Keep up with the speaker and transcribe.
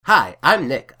Hi, I'm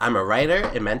Nick. I'm a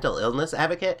writer and mental illness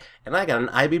advocate, and I got an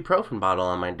ibuprofen bottle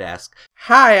on my desk.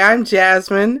 Hi, I'm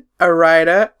Jasmine, a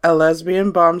writer, a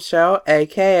lesbian bombshell,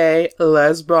 aka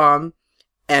Lesbomb,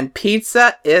 and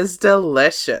pizza is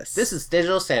delicious. This is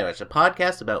Digital Sandwich, a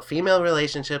podcast about female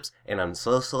relationships and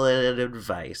unsolicited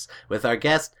advice, with our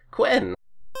guest, Quinn.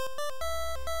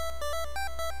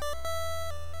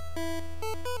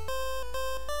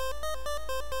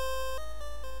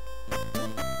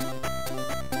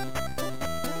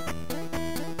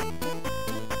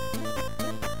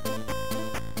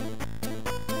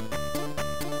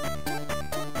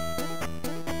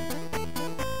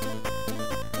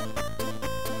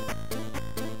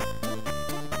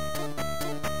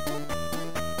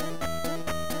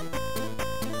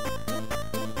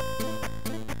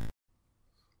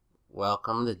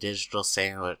 Welcome to Digital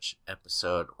Sandwich,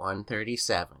 episode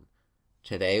 137.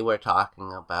 Today we're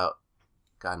talking about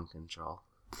gun control.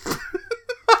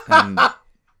 And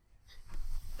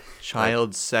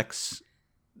child sex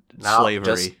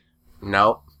slavery.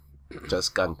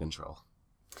 Just gun control.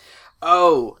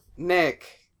 Oh,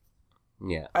 Nick.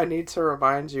 Yeah. I need to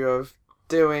remind you of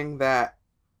doing that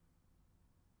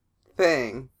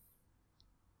thing.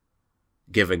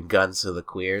 Giving guns to the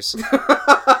queers.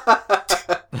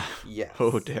 Yes.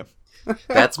 Oh, damn.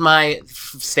 That's my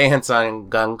stance on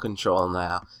gun control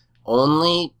now.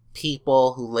 Only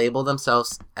people who label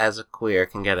themselves as a queer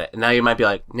can get it. Now you might be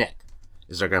like, Nick,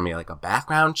 is there going to be like a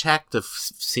background check to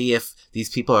see if these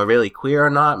people are really queer or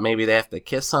not? Maybe they have to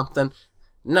kiss something?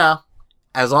 No.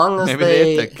 As long as Maybe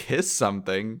they have to kiss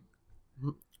something.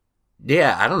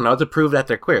 Yeah, I don't know, to prove that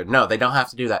they're queer. No, they don't have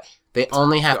to do that. They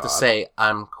only have to say,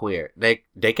 I'm queer. They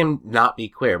can not be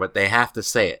queer, but they have to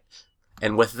say it.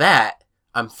 And with that,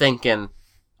 I'm thinking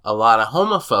a lot of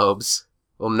homophobes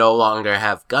will no longer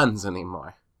have guns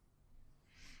anymore.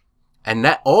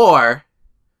 And or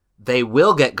they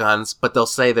will get guns, but they'll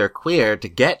say they're queer to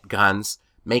get guns,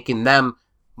 making them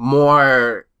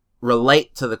more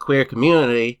relate to the queer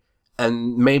community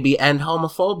and maybe end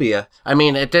homophobia. I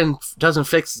mean, it doesn't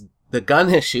fix the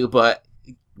gun issue, but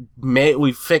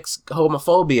we fix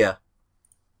homophobia.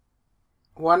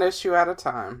 One issue at a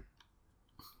time.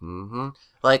 Mm-hmm.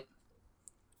 Like,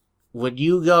 would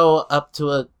you go up to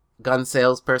a gun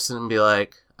salesperson and be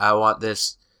like, I want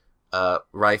this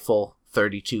rifle,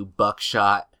 32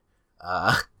 buckshot,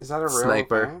 Is that a real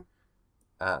sniper?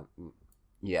 thing?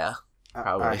 Yeah,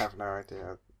 probably. I have no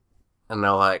idea. And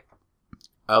they're like,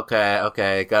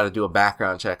 okay, gotta do a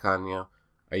background check on you.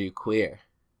 Are you queer?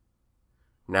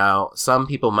 Now, some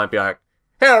people might be like,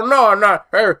 hell no, I'm not.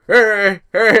 Hey,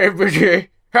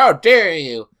 how dare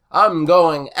you? I'm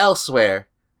going elsewhere.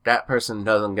 That person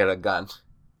doesn't get a gun.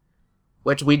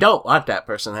 Which we don't want that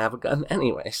person to have a gun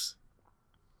anyways.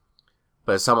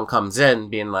 But if someone comes in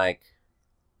being like,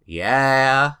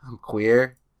 yeah, I'm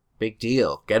queer. Big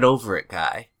deal. Get over it,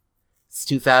 guy. It's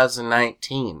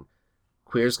 2019.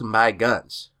 Queers can buy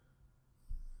guns.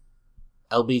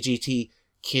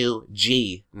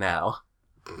 LGBTQG now.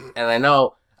 And I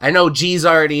know G's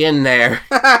already in there,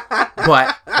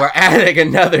 but we're adding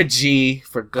another G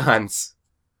for guns.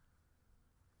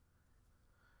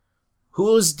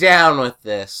 Who's down with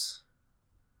this?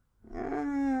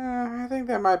 I think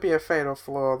that might be a fatal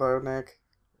flaw, though, Nick.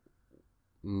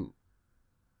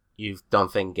 You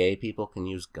don't think gay people can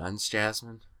use guns,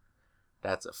 Jasmine?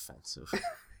 That's offensive.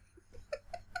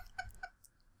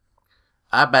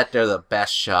 I bet they're the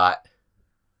best shot.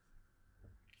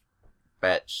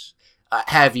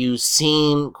 Have you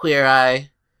seen Queer Eye?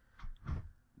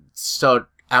 So,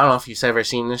 I don't know if you've ever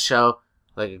seen this show.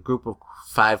 Like, a group of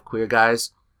 5 queer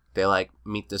guys, they, like,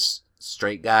 meet this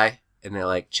straight guy, and they,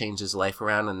 like, change his life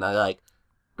around, and they're, like,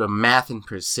 the math and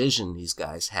precision these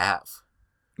guys have.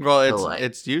 Well,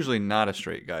 it's usually not a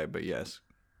straight guy, but yes.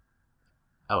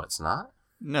 Oh, it's not?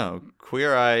 No,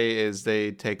 Queer Eye is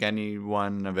they take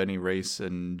anyone of any race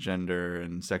and gender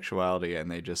and sexuality, and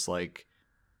they just, like,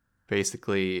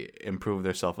 basically improve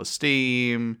their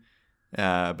self-esteem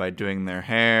by doing their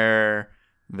hair,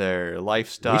 their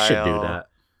lifestyle, we should do that.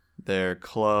 Their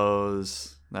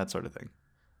clothes, that sort of thing.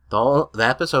 The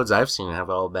episodes I've seen have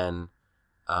all been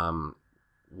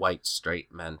white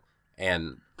straight men,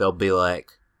 and they'll be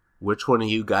like, which one of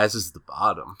you guys is the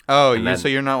bottom? Oh, so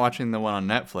you're not watching the one on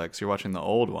Netflix, you're watching the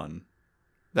old one.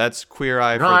 That's Queer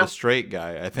Eye for the straight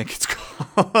guy, I think it's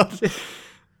called.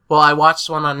 Well, I watched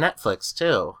one on Netflix,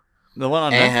 too. The one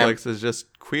on Netflix is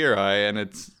just Queer Eye, and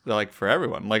it's, like, for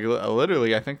everyone. Like,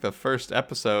 literally, I think the first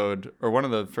episode, or one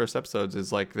of the first episodes,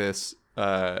 is, like, this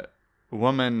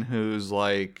woman who's,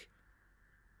 like,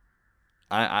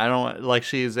 I don't, like,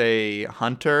 she's a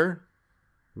hunter,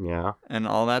 Yeah. and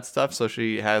all that stuff. So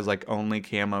she has like only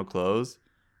camo clothes,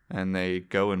 and they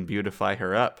go and beautify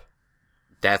her up.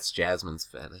 That's Jasmine's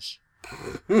fetish.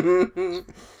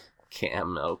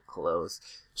 Camo clothes.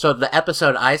 So the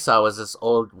episode I saw was this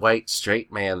old white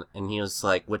straight man, and he was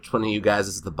like, which one of you guys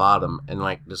is the bottom? And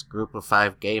like this group of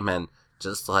 5 gay men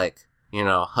just like,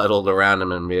 huddled around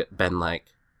him and been like,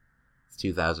 it's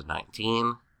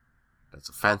 2019. That's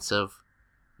offensive.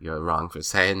 You're wrong for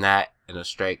saying that. And a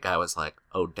straight guy was like,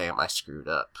 oh damn, I screwed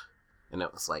up. And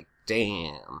it was like,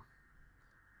 damn.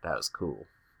 That was cool.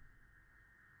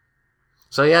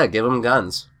 So yeah, give them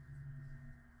guns.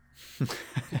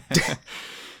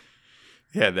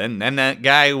 Yeah, then that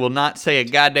guy will not say a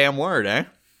goddamn word, eh?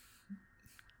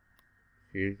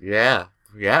 Yeah,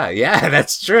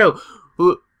 that's true.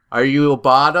 Who are you, a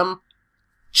bottom?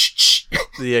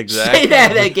 The exact. Say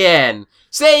that again.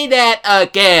 Say that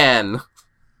again.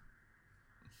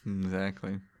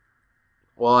 Exactly.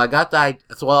 Well, I got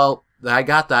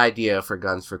the idea for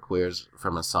Guns for Queers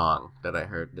from a song that I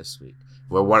heard this week,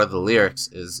 where one of the lyrics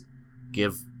is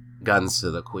 "Give guns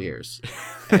to the queers."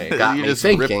 And it got you me just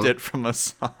thinking. ripped it from a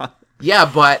song. Yeah,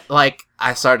 but like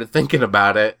I started thinking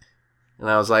about it, and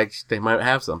I was like, they might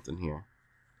have something here.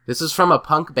 This is from a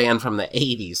punk band from the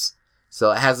 80s,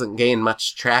 so it hasn't gained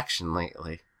much traction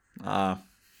lately.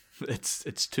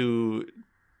 It's too.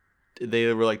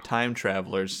 They were like time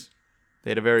travelers.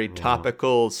 They had a very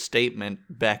topical statement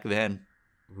back then.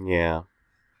 Yeah.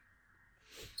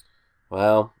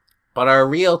 Well, but our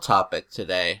real topic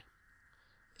today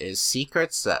is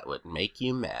secrets that would make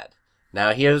you mad.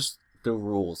 Now, here's the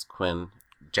rules, Quinn.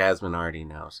 Jasmine already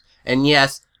knows. And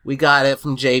yes, we got it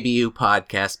from JBU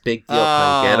Podcast. Big deal,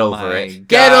 Quinn. Get over it. God.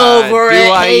 Get over it,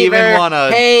 Do I even want to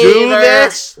do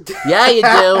this? Yeah, you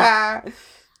do.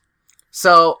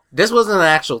 So, this wasn't an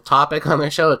actual topic on the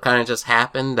show. It kind of just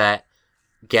happened that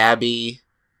Gabby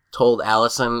told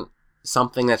Allison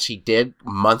something that she did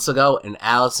months ago, and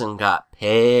Allison got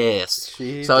pissed.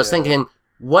 So I was thinking,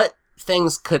 what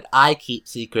things could I keep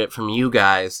secret from you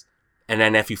guys? And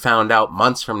then if you found out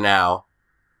months from now,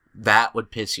 that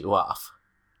would piss you off.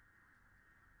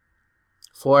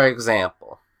 For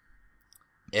example,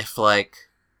 if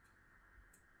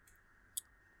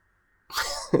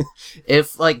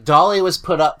Dolly was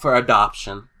put up for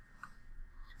adoption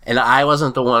and I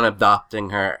wasn't the one adopting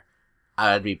her,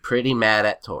 I would be pretty mad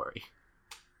at Tori.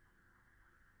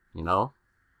 You know?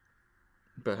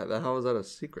 But how is that a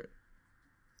secret?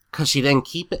 Because she didn't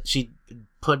keep it. She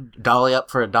put Dolly up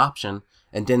for adoption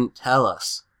and didn't tell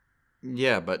us.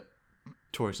 Yeah, but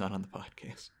Tori's not on the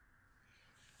podcast.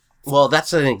 Well,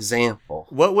 that's an example.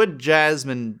 What would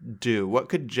Jasmine do? What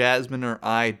could Jasmine or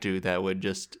I do that would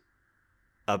just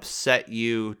upset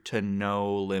you to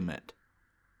no limit?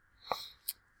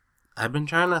 I've been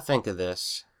trying to think of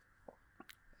this.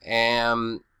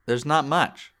 And there's not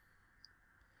much.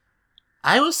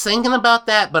 I was thinking about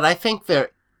that, but I think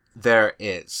there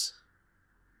is.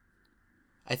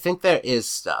 I think there is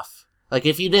stuff. Like,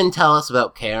 if you didn't tell us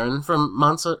about Karen from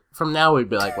months from now, we'd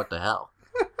be like, what the hell?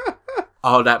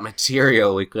 All that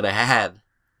material we could have had.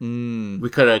 We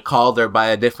could have called her by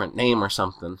a different name or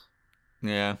something.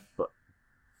 Yeah.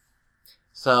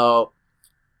 So,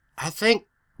 I think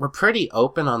we're pretty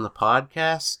open on the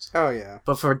podcast. Oh, yeah.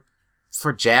 But for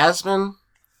Jasmine,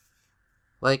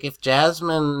 like, if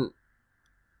Jasmine,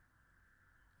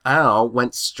 I don't know,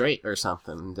 went straight or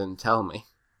something and didn't tell me.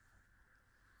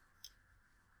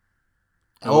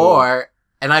 Or,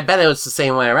 and I bet it was the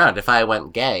same way around. If I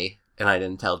went gay and I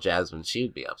didn't tell Jasmine,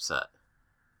 she'd be upset.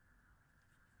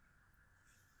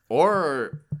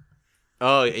 Or,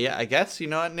 oh yeah, I guess, you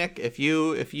know what, Nick? If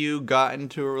you got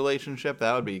into a relationship,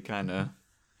 that would be kind of,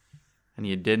 and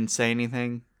you didn't say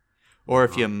anything. Or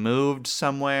if you moved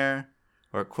somewhere,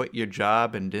 or quit your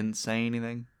job and didn't say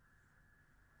anything.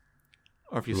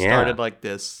 Or if you started like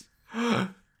this.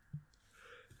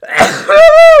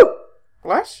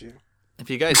 Bless you. If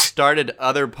you guys started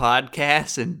other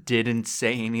podcasts and didn't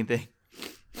say anything.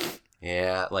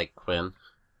 Yeah, like Quinn.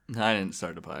 I didn't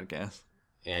start a podcast.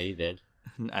 Yeah, you did.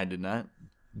 I did not.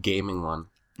 Gaming one.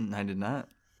 I did not.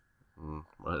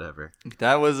 Whatever.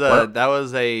 That was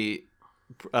a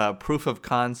proof of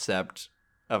concept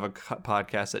of a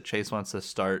podcast that Chase wants to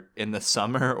start in the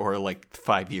summer or like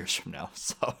 5 years from now.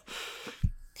 So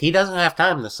he doesn't have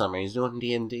time this summer. He's doing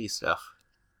D&D stuff.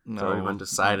 no, It's already been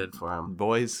decided for him.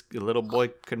 Boys, a little boy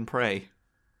can pray.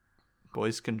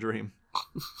 Boys can dream.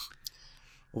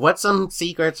 What's some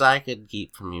secrets I could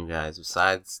keep from you guys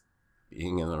besides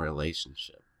being in a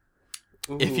relationship?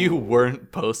 If you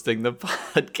weren't posting the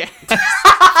podcast.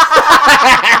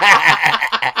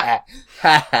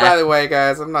 By the way,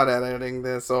 guys, I'm not editing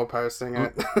this or posting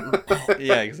it.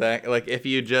 Yeah, exactly. Like if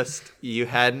you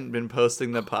hadn't been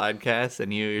posting the podcast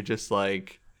and you were just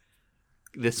like,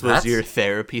 this was your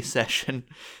therapy session,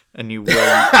 and you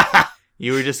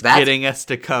were just getting us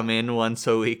to come in once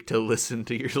a week to listen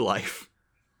to your life.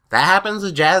 That happens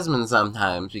to Jasmine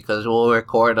sometimes because we'll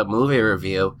record a movie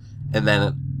review and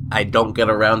then I don't get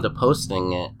around to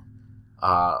posting it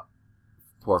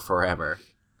for forever.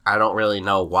 I don't really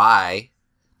know why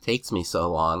it takes me so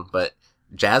long, but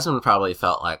Jasmine probably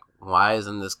felt like, why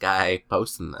isn't this guy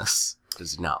posting this?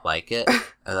 Does he not like it?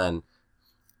 And then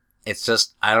it's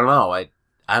just, I don't know. I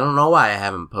don't know why I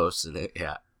haven't posted it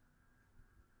yet.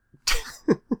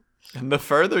 And the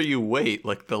further you wait,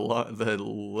 like the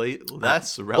late,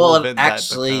 less relevant well, that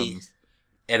becomes.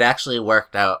 It actually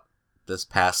worked out this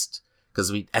past,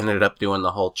 because we ended up doing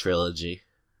the whole trilogy.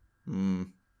 Oh.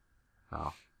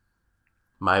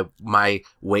 My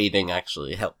waiting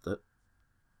actually helped it.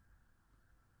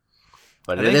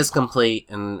 But it is complete,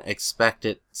 and expect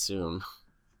it soon.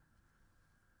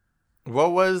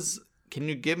 Can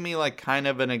you give me like kind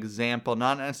of an example,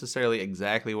 not necessarily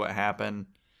exactly what happened,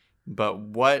 but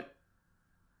what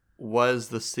was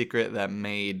the secret that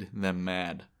made them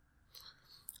mad?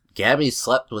 Gabby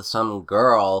slept with some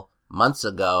girl months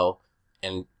ago,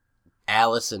 and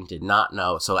Allison did not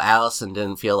know. So Allison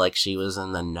didn't feel like she was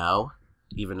in the know,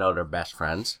 even though they're best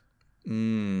friends.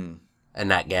 And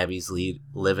that Gabby's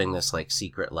living this like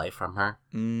secret life from her.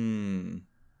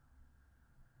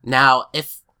 Now,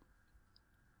 if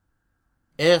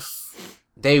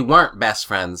they weren't best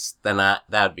friends, then that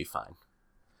would be fine.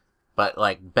 But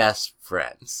like best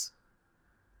friends,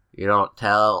 you don't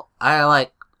tell.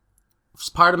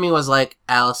 Part of me was like,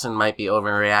 Allison might be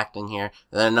overreacting here,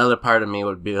 and then another part of me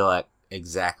would be like,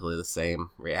 exactly the same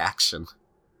reaction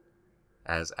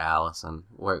as Allison,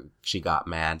 where she got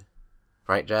mad.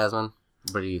 Right, Jasmine?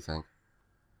 What do you think?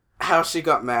 How she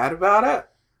got mad about it?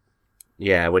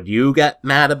 Yeah, would you get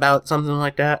mad about something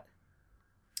like that?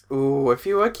 Ooh, if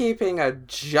you were keeping a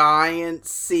giant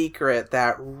secret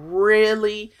that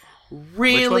really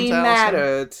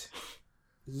mattered.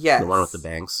 Yes. The one with the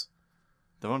bangs.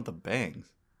 The one with the bangs?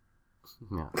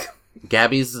 Yeah.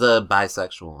 Gabby's the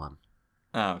bisexual one.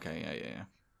 Oh, okay. Yeah.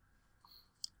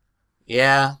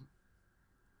 Yeah.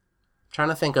 Trying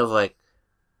to think of, like,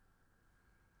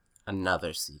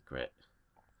 another secret.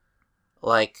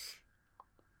 Like,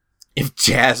 if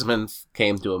Jasmine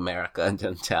came to America and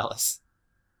didn't tell us.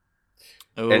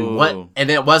 Ooh. And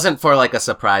it wasn't for, like, a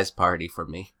surprise party for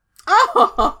me.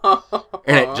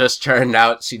 And it just turned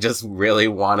out she just really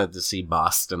wanted to see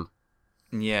Boston.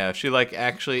 Yeah,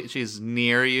 she's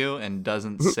near you and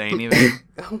doesn't say anything.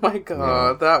 Oh my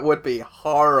god, that would be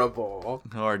horrible.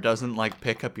 Or doesn't like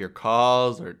pick up your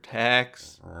calls or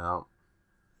texts. Well,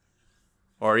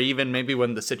 or even maybe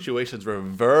when the situation's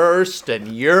reversed and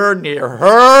you're near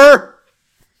her.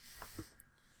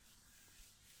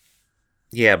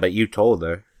 yeah, but you told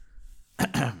her.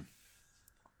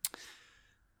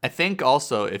 I think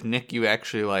also if Nick, you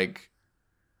actually like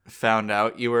found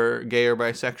out you were gay or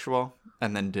bisexual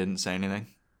and then didn't say anything.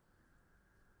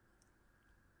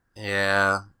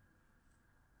 Yeah.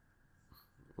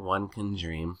 One can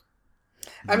dream.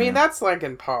 I mean, that's like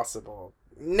impossible.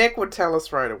 Nick would tell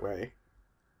us right away.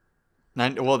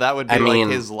 Well, that would be like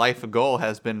his life goal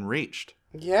has been reached.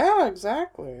 Yeah,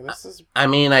 exactly. I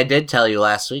mean, I did tell you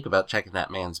last week about checking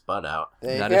that man's butt out.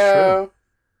 That is true.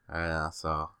 Yeah, so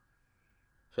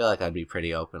I feel like I'd be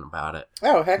pretty open about it.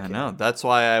 Oh, heck I know. That's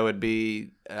why I would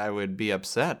be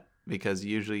upset, because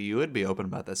usually you would be open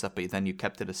about that stuff, but then you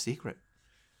kept it a secret.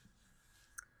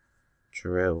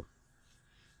 True.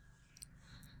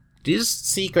 These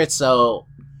secrets, though,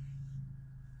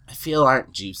 I feel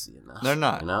aren't juicy enough. They're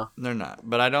not. You know? They're not.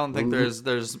 But I don't think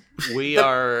we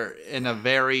are in a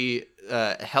very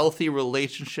healthy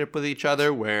relationship with each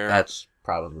other where That's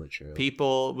probably true.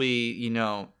 people, we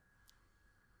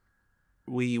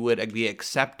would be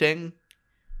accepting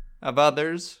of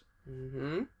others.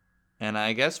 Mm-hmm. And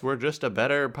I guess we're just a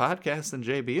better podcast than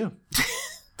JBU.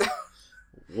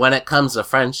 When it comes to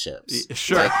friendships.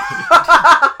 Sure.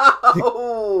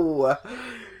 Oh.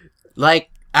 Like,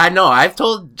 I know, I've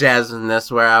told Jasmine this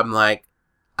where I'm like,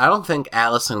 I don't think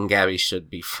Allison and Gabby should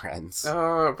be friends.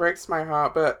 Oh, it breaks my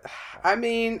heart, but I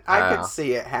mean, I could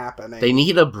see it happening. They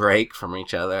need a break from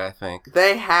each other, I think.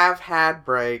 They have had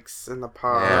breaks in the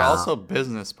past. They're Yeah. also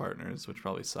business partners, which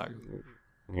probably sucks.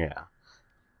 Yeah.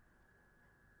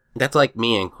 That's like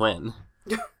me and Quinn.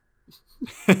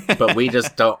 But we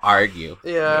just don't argue.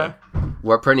 Yeah.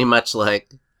 We're pretty much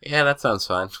like, yeah, that sounds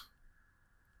fine.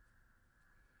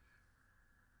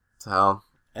 So,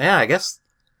 yeah, I guess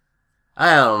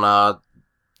I don't know.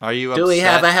 Are you Do upset? we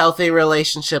have a healthy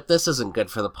relationship? This isn't good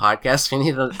for the podcast. We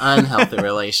need an unhealthy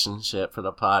relationship for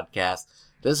the podcast.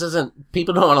 This isn't...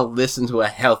 People don't want to listen to a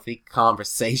healthy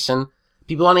conversation.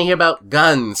 People want to hear about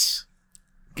guns.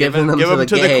 Give Giving them them to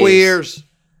to the the gays. queers.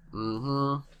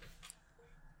 Mm-hmm.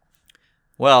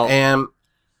 Well, And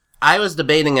I was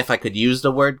debating if I could use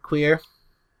the word queer.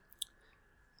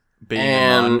 being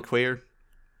and- a non-queer.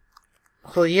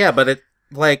 Well, yeah, but it...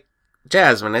 Like,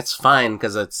 Jasmine, it's fine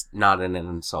because it's not in an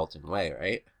insulting way,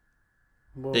 right?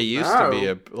 Well, It used to be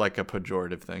a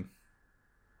pejorative thing.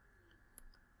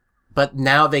 But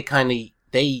now they kind of...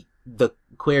 The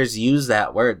queers use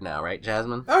that word now, right,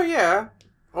 Jasmine? Oh, yeah.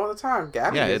 All the time.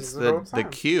 Gabby Yeah, uses it's it all the time.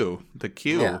 Q. The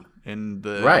Q Yeah. in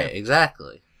the... Right,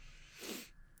 exactly.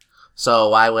 So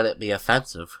why would it be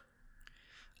offensive?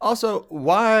 Also,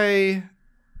 why...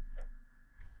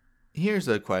 Here's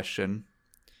a question.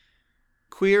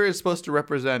 Queer is supposed to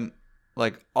represent,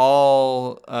 like,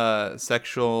 all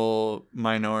sexual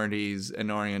minorities and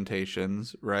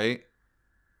orientations, right?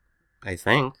 I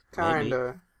think. Maybe.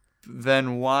 Kinda.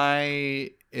 Then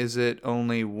why is it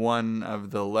only one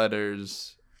of the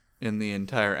letters in the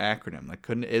entire acronym? Like,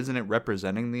 isn't it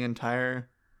representing the entire...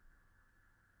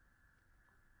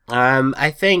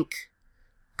 I think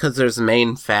because there's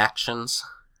main factions,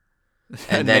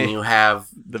 and then you have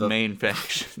the main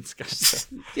factions. Gotcha.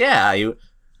 yeah, you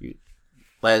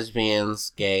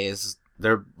lesbians, gays,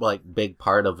 they're like big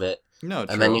part of it. No,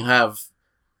 true. And then you have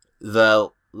the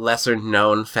lesser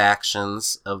known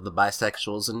factions of the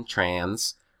bisexuals and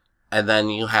trans, and then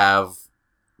you have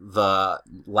the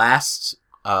last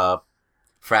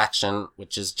fraction,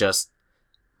 which is just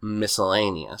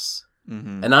miscellaneous.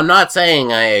 Mhm. And I'm not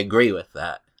saying I agree with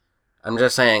that. I'm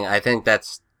just saying I think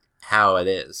that's how it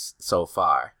is so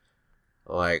far.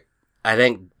 Like, I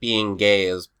think being gay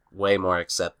is way more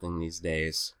accepting these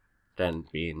days than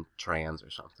being trans or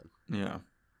something.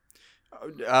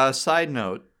 Yeah. Side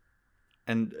note,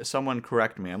 and someone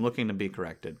correct me. I'm looking to be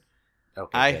corrected.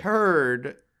 Okay. I good.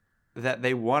 heard that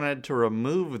they wanted to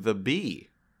remove the B.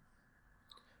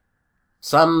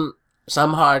 Some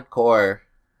hardcore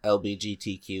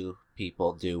LGBTQ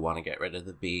people do want to get rid of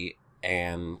the B,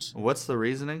 and What's the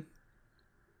reasoning?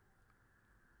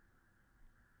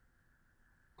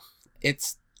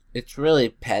 it's really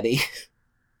petty.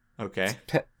 Okay.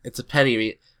 It's a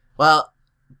petty well,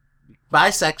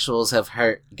 bisexuals have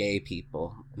hurt gay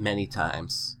people many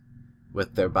times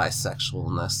with their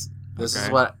bisexualness. This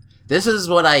Okay. is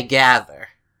what I gather.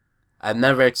 I've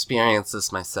never experienced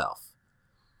this myself.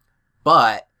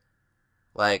 But,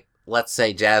 like, let's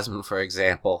say Jasmine, for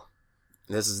example.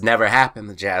 This has never happened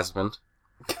to Jasmine.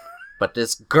 But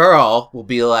this girl will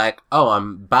be like, oh,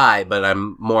 I'm bi, but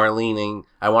I'm more leaning,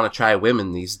 I want to try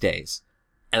women these days.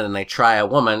 And then they try a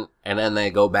woman, and then they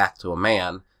go back to a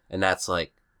man, and that's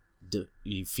like,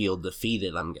 you feel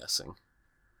defeated, I'm guessing.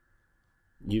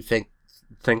 You think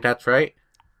that's right?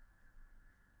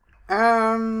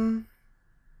 I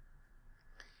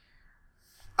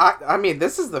mean,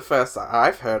 this is the first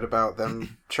I've heard about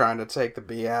them trying to take the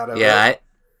B out of it. Yeah,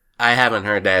 I haven't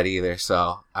heard that either,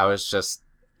 so I was just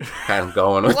kind of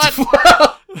going with What? the flow.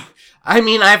 I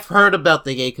mean, I've heard about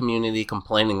the gay community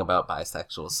complaining about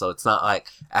bisexuals, so it's not like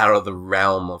out of the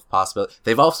realm of possibility.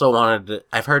 They've also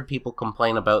I've heard people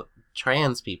complain about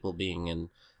trans people being in,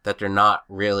 that they're not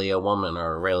really a woman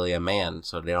or really a man,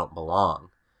 so they don't belong.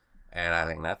 And I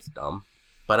think that's dumb.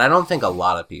 But I don't think a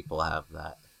lot of people have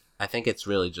that. I think it's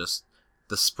really just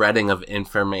the spreading of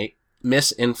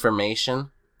misinformation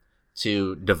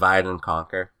to divide and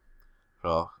conquer.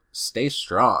 So stay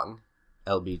strong,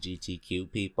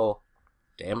 LGBTQ people.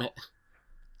 Damn it.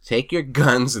 Take your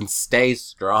guns and stay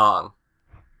strong.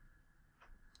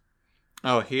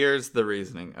 Oh, here's the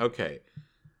reasoning. Okay.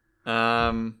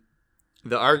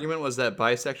 The argument was that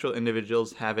bisexual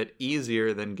individuals have it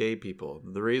easier than gay people.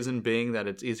 The reason being that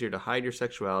it's easier to hide your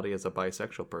sexuality as a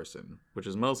bisexual person, which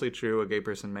is mostly true. A gay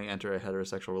person may enter a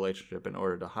heterosexual relationship in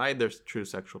order to hide their true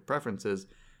sexual preferences,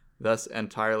 thus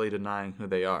entirely denying who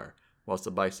they are, whilst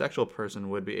a bisexual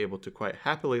person would be able to quite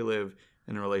happily live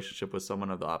in a relationship with someone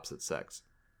of the opposite sex.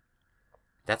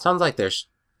 That sounds like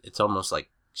it's almost like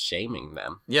shaming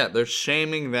them. Yeah, they're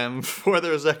shaming them for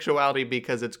their sexuality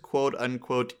because it's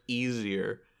quote-unquote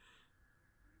easier.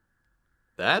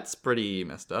 That's pretty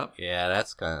messed up. Yeah,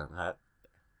 that's kind of that.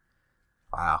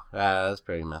 Wow, that's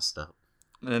pretty messed up.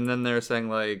 And then they're saying,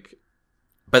 like...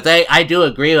 But I do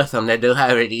agree with them. They do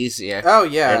have it easier. Oh,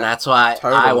 yeah. And that's why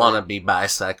Totally. I want to be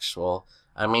bisexual.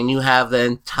 I mean, you have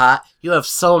you have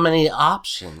so many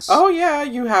options. Oh, yeah,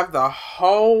 you have the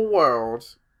whole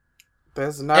world.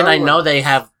 There's no... And I know they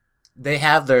have they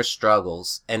have their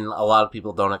struggles, and a lot of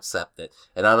people don't accept it.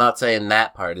 And I'm not saying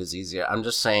that part is easier. I'm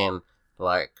just saying,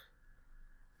 like,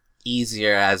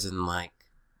 easier as in, like,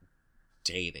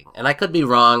 dating. And I could be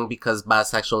wrong, because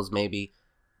bisexuals maybe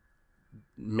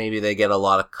they get a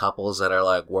lot of couples that are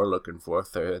like, we're looking for a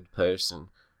third person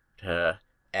to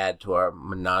add to our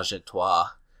menage a trois.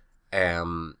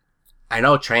 I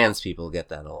know trans people get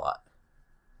that a lot.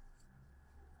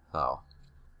 So,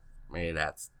 maybe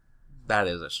that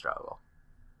is a struggle.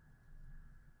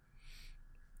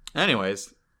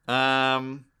 Anyways,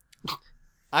 I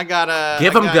gotta...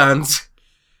 Give them guns.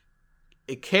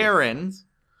 Karen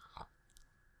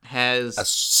has... A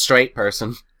straight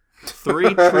person.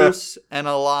 3 truths and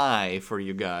a lie for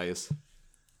you guys.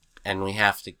 And we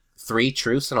have to... 3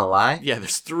 truths and a lie? Yeah,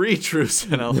 there's 3 truths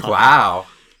and a lie. Wow.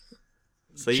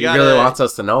 So She really wants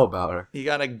us to know about her. You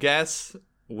gotta guess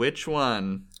which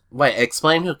one. Wait,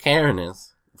 explain who Karen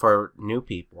is for new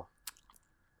people.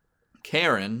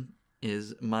 Karen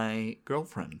is my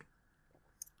girlfriend.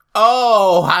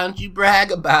 Oh, why don't you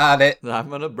brag about it? I'm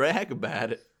gonna brag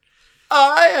about it.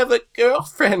 I have a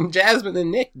girlfriend. Jasmine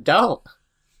and Nick don't.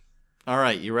 All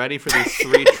right, you ready for these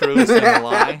 3 truths and a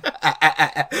lie?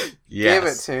 Yes. Give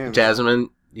it to me. Jasmine.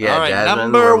 Yeah, all right, Jasmine,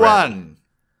 number we're ready. 1.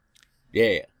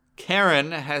 Yeah.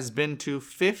 Karen has been to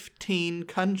 15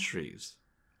 countries.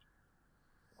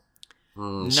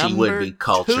 She would be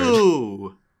cultured.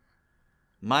 2.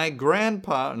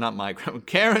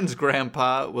 Karen's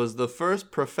grandpa was the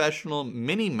first professional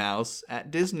Minnie Mouse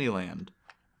at Disneyland.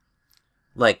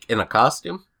 Like in a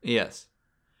costume? Yes.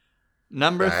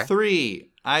 Number Okay. 3.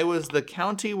 I was the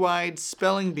county-wide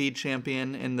spelling bee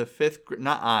champion in the 5th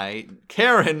grade.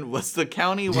 Karen was the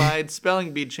county-wide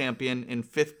spelling bee champion in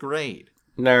 5th grade.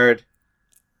 Nerd.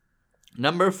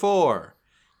 Number 4.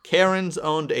 Karen's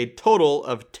owned a total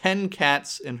of 10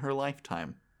 cats in her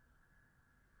lifetime.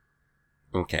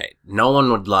 Okay. No one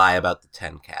would lie about the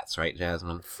 10 cats, right,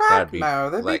 Jasmine? Fuck no,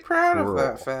 they'd be proud of cruel.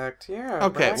 that fact. Yeah.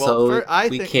 Okay, brag. well, So I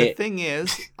we think can't- the thing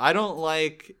is, I don't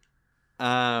like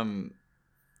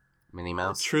Minnie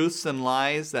Mouse? truths and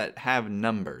lies that have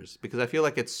numbers, because I feel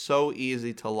like it's so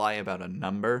easy to lie about a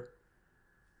number.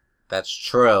 That's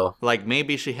true. Like,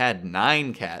 maybe she had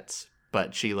 9 cats,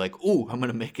 but she like, ooh, I'm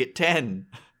gonna make it 10.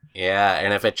 Yeah,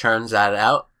 and if it turns that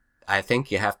out, I think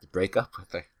you have to break up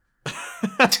with her.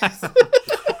 If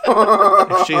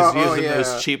she's Oh, using yeah.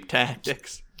 those cheap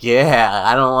tactics. Yeah,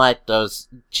 I don't like those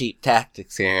cheap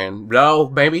tactics here. And no,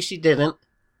 maybe she didn't.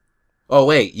 Oh,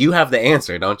 wait, you have the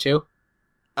answer, don't you?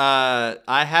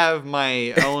 I have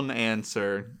my own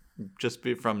answer just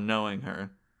from knowing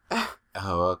her.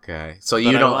 Oh, okay. So But you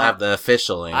I don't want- have the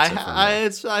official answer from her. I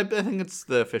think it's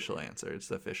the official answer. It's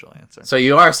the official answer. So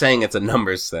you are saying it's a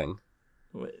numbers thing.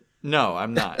 No,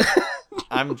 I'm not.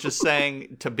 I'm just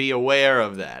saying to be aware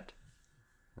of that.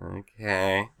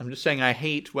 Okay. I'm just saying I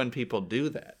hate when people do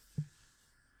that.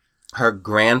 Her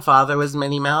grandfather was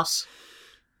Minnie Mouse?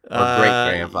 Or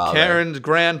great-grandfather? Karen's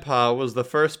grandpa was the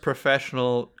first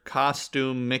professional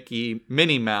costume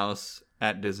Minnie Mouse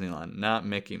at Disneyland, not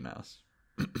Mickey Mouse.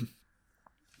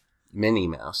 Minnie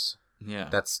Mouse. Yeah.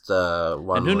 That's the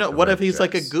one. And who with knows? the What red if he's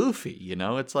like a dress. goofy? You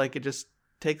know, it's like it just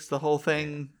takes the whole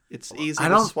thing. It's easy I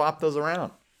to don't- swap those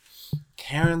around.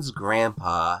 Karen's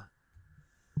grandpa.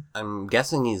 I'm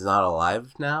guessing he's not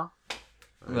alive now.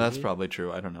 Or That's is he? probably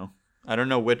true. I don't know. I don't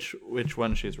know which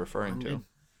one she's referring to.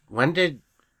 When did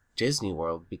Disney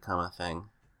World become a thing?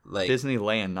 Like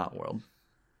Disneyland, not World.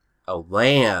 a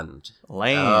land.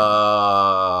 Land.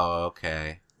 Oh,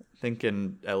 okay. I think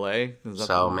in L.A. Is that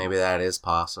So the one? maybe that is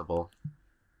possible,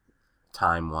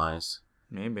 time-wise.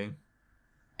 Maybe.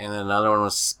 And then another one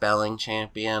was spelling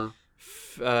champion.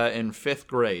 In 5th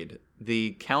grade.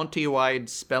 The county-wide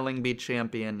spelling bee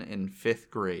champion in 5th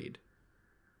grade.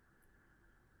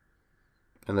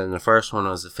 And then the first one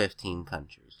was the 15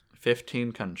 countries.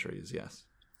 15 countries, yes.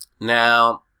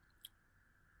 Now,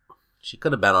 she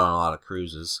could have been on a lot of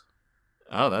cruises.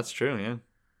 Oh, that's true, yeah.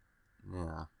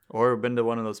 Yeah. Or been to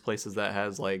one of those places that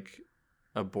has, like,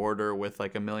 a border with,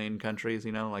 like, 1 million countries,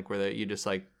 you know? Like, where you just,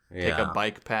 like, take a Yeah.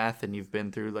 bike path and you've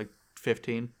been through, like,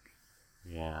 15.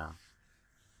 Yeah.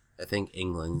 I think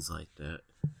England's like that.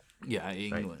 Yeah, Right,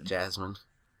 England. Jasmine?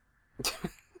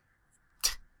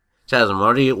 Jasmine,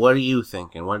 what are you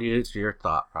thinking? What is your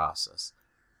thought process?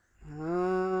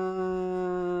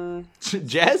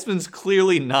 Jasmine's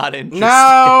clearly not interested.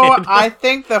 No, I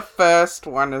think the first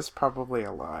one is probably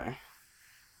a lie.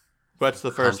 What's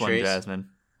the first Countries? one, Jasmine?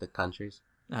 The countries?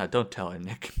 Don't tell her,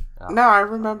 Nick. No, I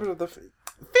remember the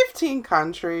 15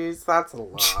 countries. That's a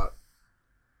lot.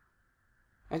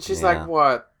 And she's Yeah. like,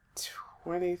 what,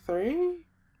 23?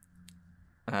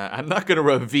 I'm not going to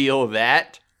reveal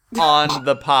that on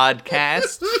the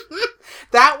podcast.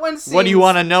 That one seems... What, do you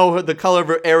want to know the color of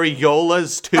her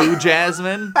areolas too,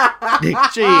 Jasmine?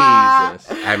 Jesus.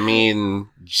 I mean,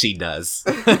 she does.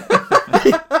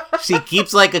 She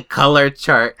keeps like a color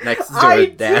chart next to her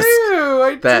desk.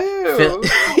 I do.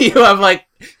 You have like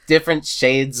different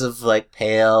shades of like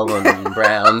pale and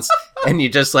browns, and you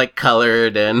just like color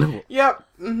it in. Yep.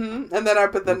 Mm-hmm. And then I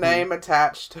put the name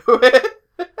attached to it.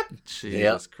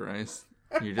 Jesus Christ.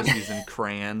 You're just using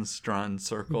crayons drawn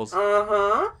circles.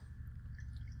 Uh-huh.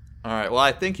 All right, well,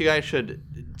 I think you guys should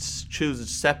choose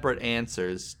separate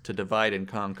answers to divide and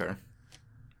conquer.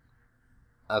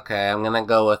 Okay, I'm gonna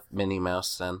go with Minnie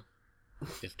Mouse then.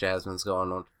 If Jasmine's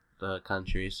going with the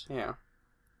countries. Yeah.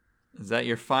 Is that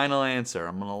your final answer?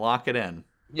 I'm going to lock it in.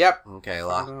 Yep. Okay,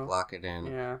 lock it in.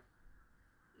 Yeah.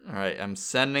 All right, I'm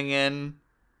sending in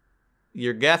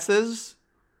your guesses,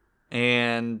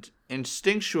 and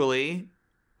instinctually,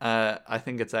 I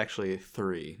think it's actually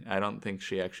 3. I don't think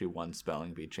she actually won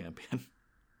Spelling Bee Champion.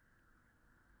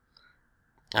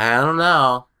 I don't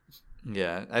know.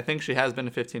 Yeah, I think she has been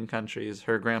to 15 countries.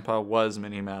 Her grandpa was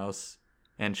Minnie Mouse,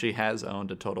 and she has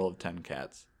owned a total of 10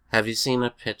 cats. Have you seen a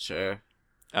picture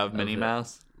Of Minnie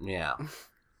Mouse? Yeah.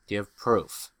 Do you have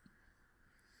proof?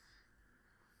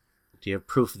 Do you have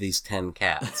proof of these 10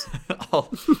 cats?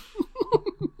 Oh.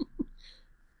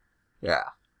 Yeah.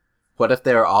 What if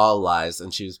they were all lies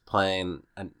and she was playing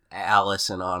an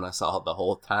Allison on us all the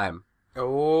whole time?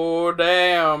 Oh,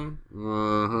 damn.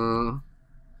 Mm-hmm.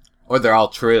 Or they're all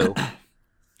true.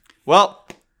 Well,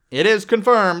 it is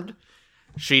confirmed.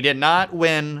 She did not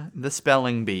win the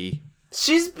Spelling Bee.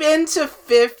 She's been to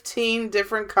 15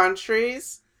 different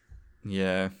countries?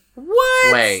 Yeah.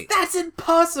 What? Wait. That's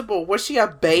impossible. Was she a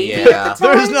baby Yeah. at the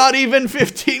time? There's not even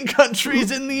 15 countries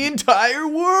in the entire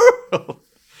world.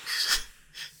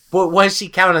 But what does she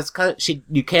count as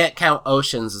you can't count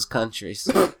oceans as countries.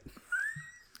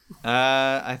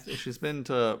 She's been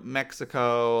to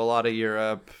Mexico, a lot of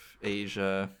Europe,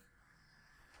 Asia.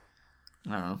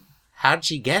 I don't know. How'd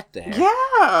she get there?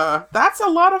 Yeah, that's a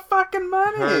lot of fucking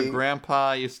money. Her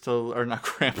grandpa used to, or not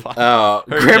grandpa. Oh,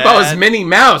 Her Grandpa was dad- Minnie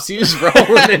Mouse. He was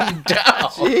rolling in dough.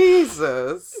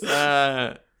 Jesus.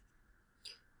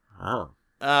 Oh.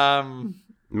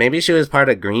 Maybe she was part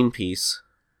of Greenpeace.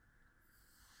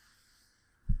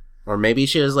 Or maybe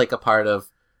she was like a part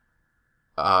of,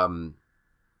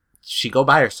 she go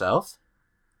by herself?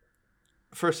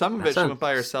 For some of That it, she went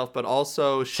by herself, but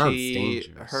also sounds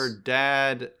dangerous. her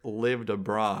dad lived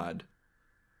abroad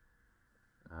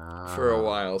for a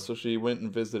while, so she went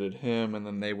and visited him, and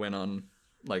then they went on,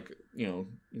 like, you know,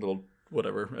 little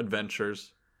whatever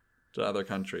adventures to other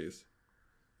countries.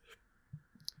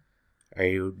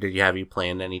 Did you have you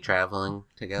planned any traveling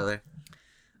together?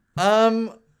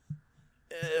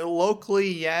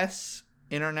 Locally, yes.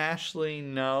 Internationally,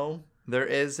 no. There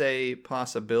is a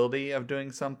possibility of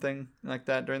doing something like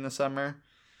that during the summer.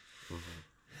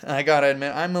 Mm-hmm. I gotta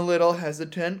admit, I'm a little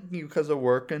hesitant because of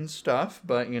work and stuff,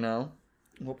 but, you know,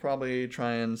 we'll probably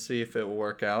try and see if it will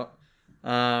work out.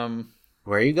 Where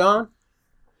are you going?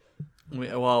 We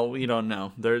don't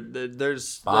know.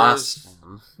 There's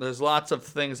Boston. there's lots of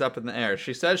things up in the air.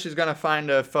 She says she's gonna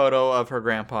find a photo of her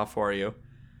grandpa for you.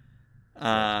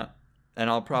 And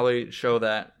I'll probably show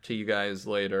that to you guys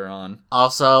later on.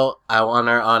 Also, I want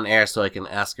her on air so I can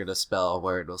ask her to spell a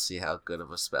word. We'll see how good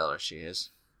of a speller she is.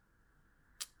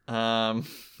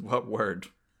 What word?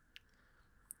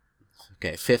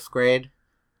 Okay, 5th grade.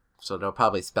 So they're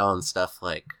probably spelling stuff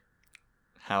like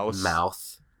House.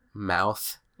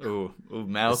 Mouth. Ooh,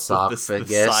 mouth Esophagus. with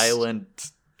the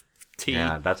silent T.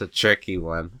 Yeah, that's a tricky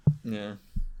one. Yeah.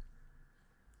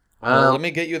 Well, Well, let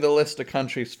me get you the list of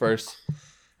countries first.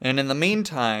 And in the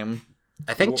meantime...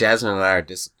 I think Jasmine and I are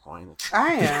disappointed.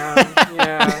 I am,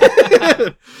 yeah.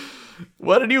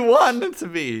 What did you want it to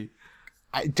be?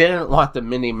 I didn't want the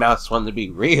Minnie Mouse one to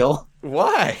be real.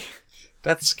 Why?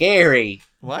 That's scary.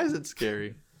 Why is it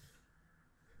scary?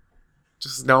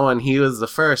 Just knowing he was the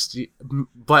first.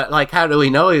 But, like, how do we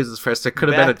know he was the first? There could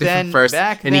have been a different first,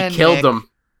 and he killed Nick, them.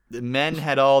 The men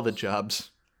had all the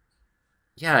jobs.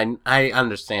 Yeah, I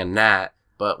understand that.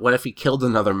 But what if he killed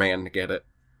another man to get it?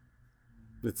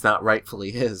 It's not rightfully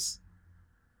his.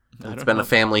 It's been a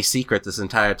family secret this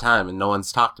entire time, and no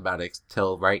one's talked about it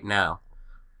till right now.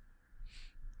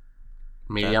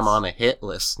 Maybe I'm on a hit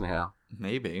list now.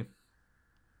 Maybe.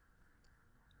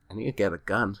 I need to get a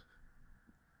gun.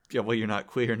 Yeah, well, you're not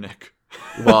queer, Nick.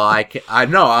 Well, I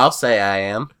know, I'll say I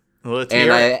am. Well, let's And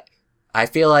hear it. I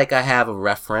feel like I have a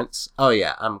reference. Oh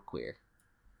yeah, I'm queer.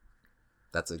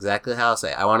 That's exactly how I'll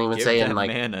say it. I won't even Give say it that in like...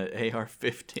 man an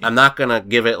AR-15. I'm not going to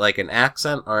give it like an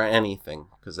accent or anything,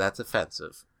 because that's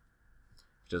offensive.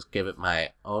 Just give it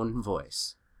my own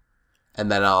voice. And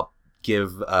then I'll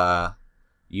give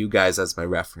you guys as my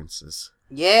references.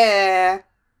 Yeah.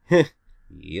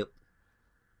 Yep.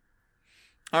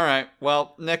 All right.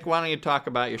 Well, Nick, why don't you talk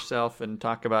about yourself and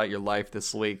talk about your life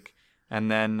this week?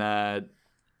 And then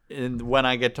when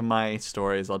I get to my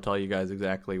stories, I'll tell you guys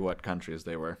exactly what countries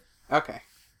they were. Okay.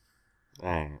 All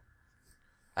right.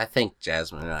 I think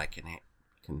Jasmine and I can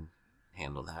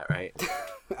handle that, right?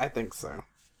 I think so.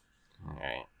 All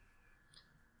right.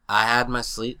 I had my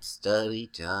sleep study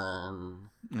done.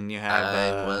 And you have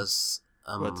I was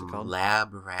what's it called?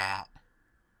 lab rat.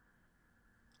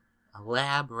 A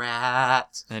lab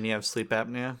rat. And you have sleep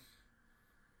apnea?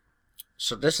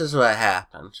 So this is what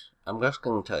happened. I'm just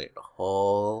going to tell you the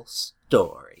whole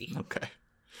story. Okay.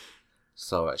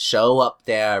 So I show up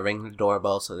there, I ring the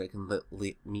doorbell so they can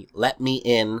let me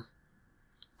in.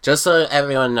 Just so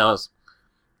everyone knows,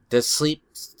 the sleep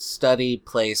study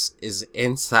place is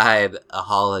inside a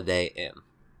Holiday Inn.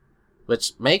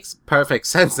 Which makes perfect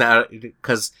sense now,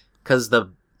 because the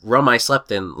room I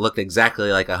slept in looked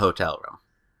exactly like a hotel room.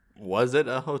 Was it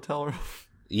a hotel room?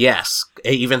 Yes,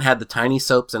 it even had the tiny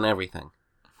soaps and everything.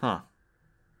 Huh.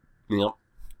 Yep.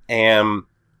 And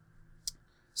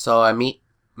so I meet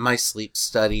my sleep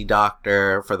study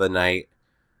doctor for the night.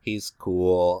 He's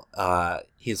cool.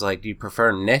 He's like, do you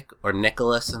prefer Nick or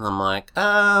Nicholas? And I'm like,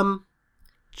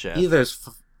 Jeff.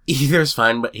 either's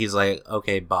fine. But he's like,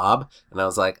 okay, Bob. And I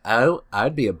was like, oh,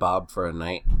 I'd be a Bob for a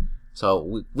night.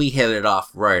 So we hit it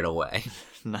off right away.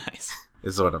 Nice.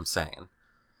 Is what I'm saying.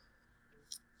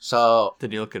 So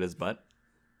Did you look at his butt?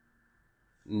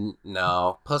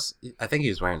 no. Plus, I think he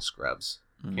was wearing scrubs.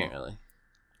 Can't really.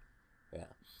 Yeah.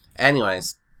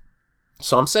 Anyways,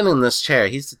 so I'm sitting in this chair.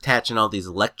 He's attaching all these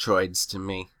electrodes to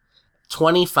me.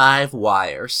 25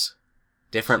 wires.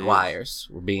 Different Jeez. wires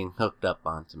were being hooked up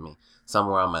onto me. Some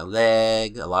were on my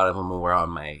leg. A lot of them were on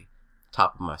my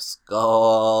top of my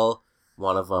skull.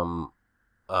 One of them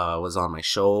was on my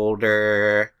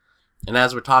shoulder. And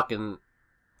as we're talking,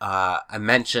 I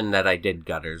mentioned that I did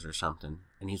gutters or something.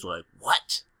 And he's like,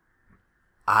 what?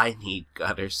 I need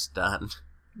gutters done.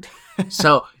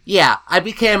 So, yeah, I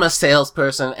became a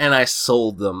salesperson and I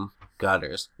sold them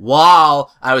gutters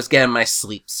while I was getting my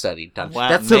sleep study done. Wow,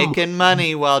 That's making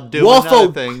money while doing Wolf other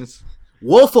of- things.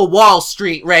 Wolf of Wall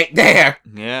Street right there.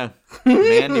 Yeah.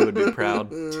 Mandy would be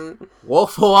proud.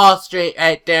 Wolf of Wall Street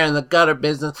right there in the gutter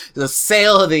business. The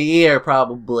sale of the year,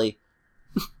 probably.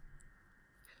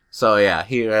 So, yeah,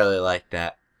 he really liked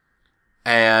that.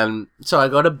 And so I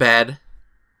go to bed.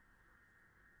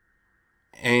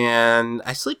 And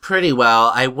I sleep pretty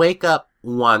well. I wake up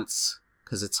once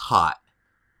because it's hot.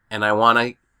 And I want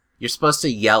to... You're supposed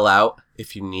to yell out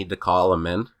if you need to call him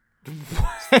in.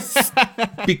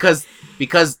 Because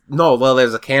no, well,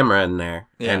 there's a camera in there.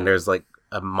 Yeah. And there's like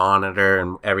a monitor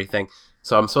and everything.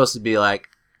 So I'm supposed to be like,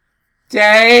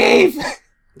 Dave!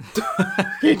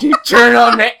 Can you turn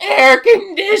on the air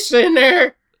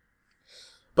conditioner?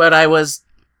 But I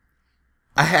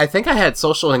think I had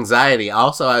social anxiety.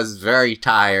 Also, I was very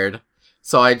tired.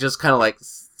 So I just kind of like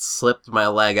slipped my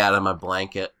leg out of my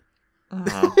blanket.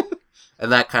 Uh-huh.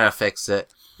 And that kind of fixed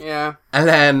it. Yeah. And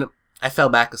then I fell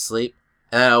back asleep.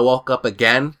 And then I woke up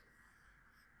again.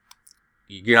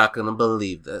 You're not going to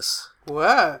believe this.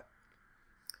 What?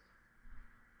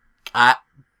 I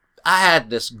had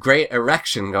this great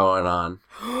erection going on.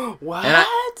 What?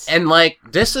 And like,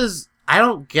 this is... I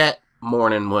don't get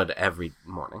morning wood every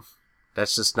morning.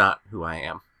 That's just not who I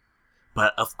am.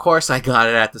 But of course I got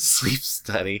it at the sleep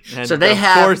study. And so they of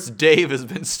have... course Dave has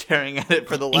been staring at it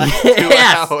for the last 2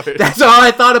 Yes! hours. That's all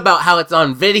I thought about. How it's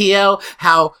on video.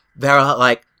 How they're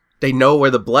like... They know where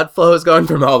the blood flow is going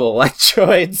from all the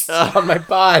electrodes on my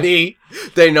body.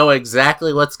 They know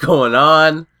exactly what's going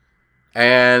on.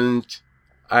 And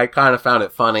I kind of found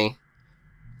it funny.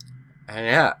 And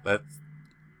yeah,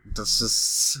 that's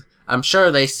just... I'm sure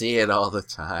they see it all the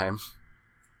time.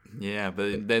 Yeah,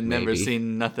 but they've never Maybe.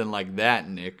 seen nothing like that,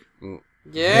 Nick.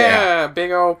 Yeah,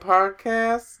 big old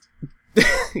podcast.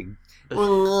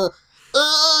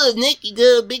 Nick, you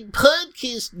got a big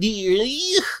podcast, dear.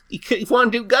 You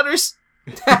want to do gutters?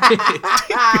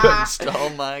 Install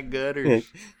my gutter.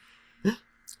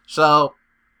 So,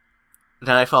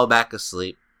 then I fall back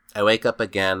asleep. I wake up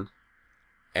again,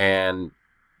 and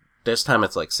this time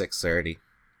it's like 6:30.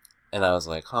 And I was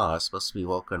like, I was supposed to be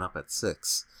woken up at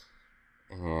 6.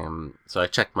 And so I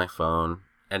checked my phone,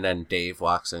 and then Dave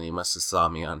walks in. He must have saw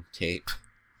me on tape,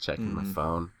 checking my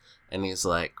phone. And he's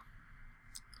like,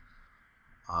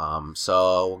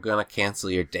 So we're gonna cancel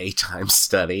your daytime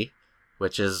study,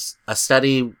 which is a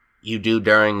study you do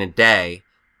during the day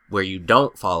where you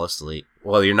don't fall asleep.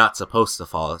 Well, you're not supposed to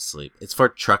fall asleep. It's for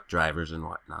truck drivers and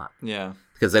whatnot. Yeah.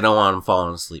 Because they don't want them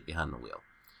falling asleep behind the wheel.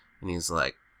 And he's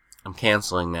like, I'm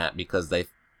canceling that because they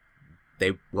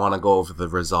want to go over the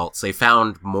results. They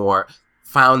found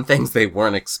things they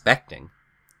weren't expecting.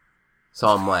 So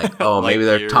I'm like, oh, Like maybe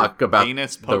they're your talking about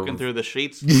penis poking through the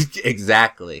sheets.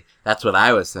 Exactly. That's what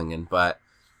I was thinking, but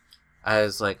I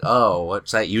was like, oh,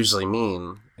 what's that usually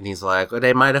mean? And he's like, well,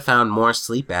 they might have found more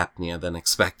sleep apnea than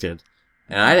expected.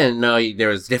 And I didn't know there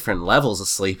was different levels of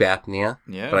sleep apnea,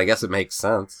 Yeah. but I guess it makes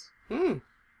sense. Hmm.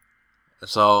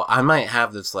 So I might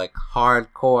have this like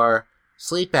hardcore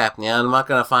sleep apnea, and I'm not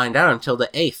going to find out until the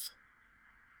 8th.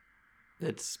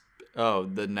 It's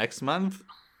the next month.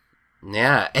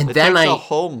 Yeah, and It then takes a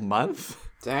whole month.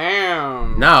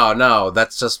 Damn. No,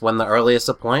 that's just when the earliest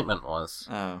appointment was.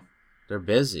 Oh, They're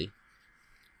busy.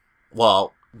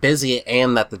 Well, busy,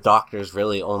 and that the doctor's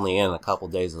really only in a couple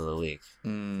days of the week.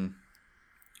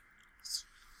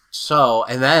 So,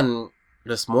 and then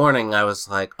this morning I was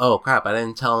like, oh crap, I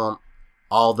didn't tell them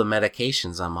all the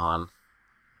medications I'm on.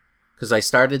 Because I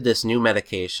started this new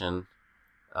medication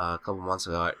a couple months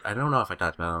ago. I don't know if I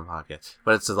talked about it on the podcast,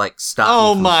 but it's to, like, stop.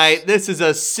 Oh my! This is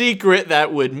a secret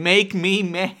that would make me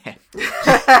mad.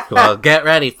 Well, get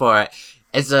ready for it.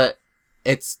 It's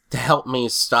to help me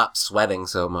stop sweating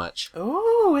so much.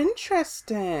 Oh,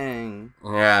 interesting.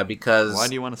 Yeah, because Why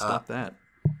do you want to stop that?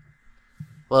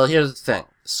 Well, here's the thing.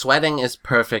 Sweating is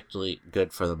perfectly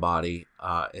good for the body.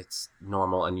 It's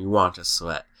normal, and you want to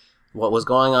sweat. What was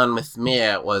going on with me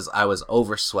was I was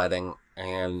over sweating,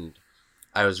 and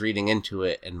I was reading into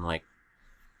it, and like,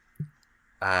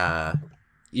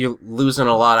 you're losing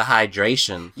a lot of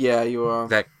hydration Yeah, you are.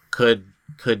 that could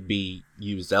be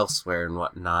used elsewhere and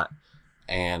whatnot.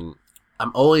 And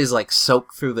I'm always like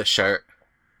soaked through the shirt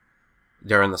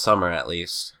during the summer, at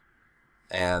least.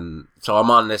 And so I'm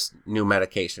on this new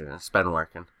medication, and it's been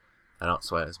working. I don't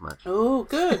sweat as much. Oh,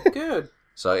 good, good.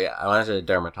 So yeah, I went to a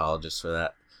dermatologist for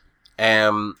that.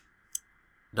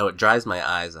 Though it dries my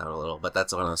eyes out a little, but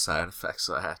that's one of the side effects,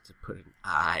 so I have to put in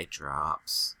eye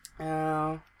drops.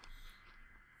 Oh.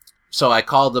 So I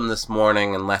called them this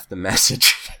morning and left a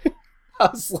message. I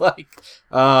was like,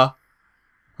 I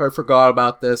forgot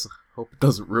about this. Hope it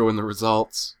doesn't ruin the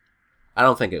results. I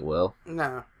don't think it will.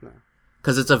 No.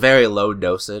 Because it's a very low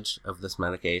dosage of this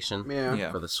medication.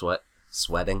 Yeah. For the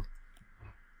sweating.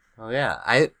 Oh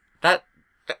yeah,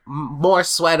 more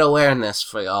sweat awareness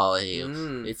for all of you.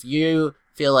 Mm. If you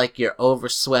feel like you're over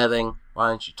sweating, why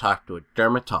don't you talk to a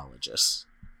dermatologist?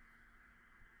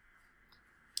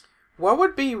 What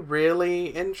would be really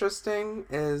interesting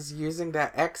is using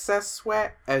that excess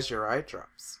sweat as your eye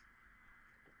drops.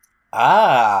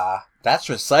 Ah, that's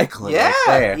recycling Yeah,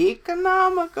 right there.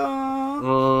 economical.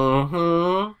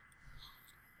 Mm-hmm.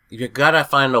 You gotta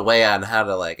find a way on how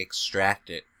to like extract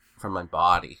it from my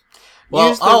body. Well,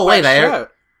 Use the wet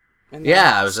shirt and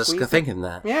then I was just squeeze it. thinking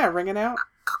that. Yeah, wring it out.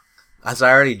 As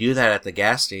I already do that at the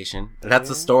gas station. That's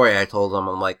the Yeah. story I told them.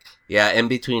 I'm like, yeah, in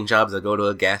between jobs, I go to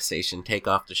a gas station, take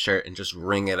off the shirt, and just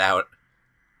wring it out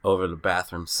over the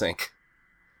bathroom sink.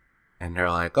 And they're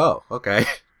like, oh, okay.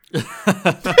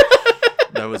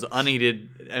 That was unneeded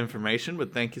information,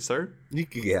 but thank you, sir. You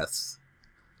could guess.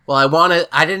 Well,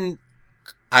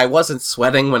 I wasn't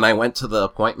sweating when I went to the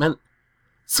appointment,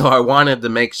 so I wanted to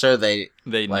make sure they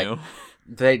Knew.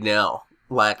 They know.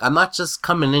 Like, I'm not just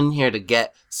coming in here to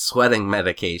get sweating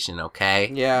medication,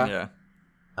 okay? Yeah. Yeah.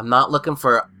 I'm not looking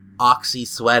for oxy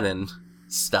sweating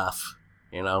stuff,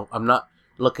 you know? I'm not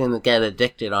looking to get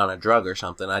addicted on a drug or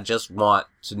something. I just want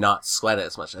to not sweat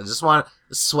as much. I just want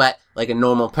to sweat like a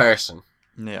normal person.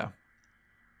 Yeah.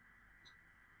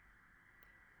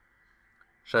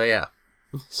 So, yeah.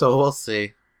 So, we'll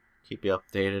see. Keep you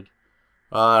updated.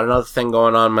 Another thing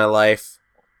going on in my life.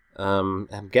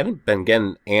 I've been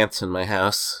getting ants in my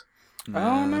house. Oh,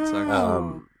 that sucks.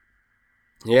 no.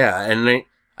 Yeah, and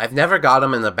I've never got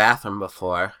them in the bathroom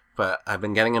before, but I've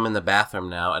been getting them in the bathroom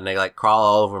now, and they like crawl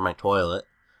all over my toilet.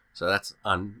 So that's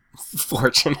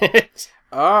unfortunate.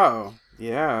 Oh,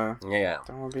 yeah. Yeah.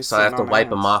 Don't want to be So I have to sitting on wipe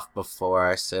them ants. off before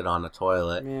I sit on the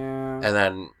toilet. Yeah. And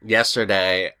then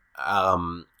yesterday,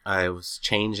 I was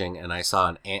changing and I saw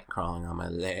an ant crawling on my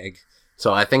leg.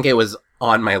 So I think it was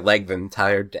on my leg the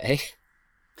entire day.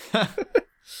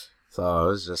 So it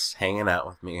was just hanging out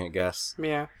with me, I guess.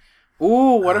 Yeah.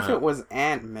 Ooh, what if it was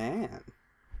Ant-Man?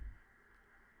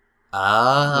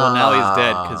 Ah. Well, now he's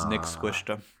dead because Nick squished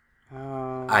him.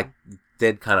 Oh. I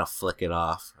did kind of flick it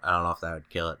off. I don't know if that would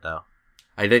kill it, though.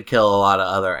 I did kill a lot of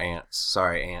other ants.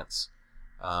 Sorry, ants.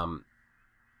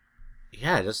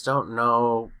 Yeah, I just don't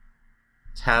know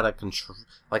how to control.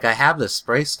 Like, I have this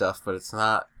spray stuff, but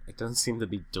it doesn't seem to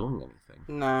be doing anything.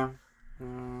 No.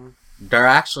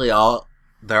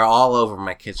 They're all over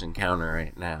my kitchen counter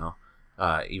right now,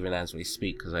 even as we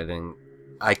speak, because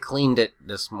I cleaned it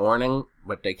this morning,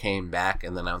 but they came back,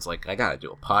 and then I was like, I gotta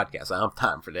do a podcast. I don't have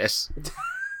time for this.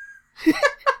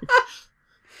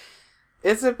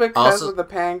 Is it because of the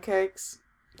pancakes?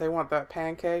 They want that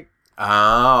pancake?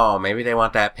 Oh, maybe they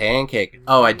want that pancake.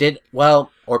 Oh, I did.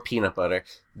 Well, or peanut butter.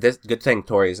 This good thing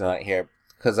Tori's not here,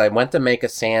 because I went to make a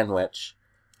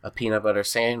peanut butter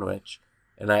sandwich,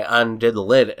 and I undid the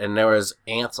lid, and there was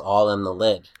ants all in the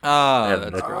lid. Oh,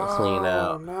 that's gross. Clean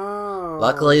out. No.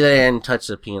 Luckily, they didn't touch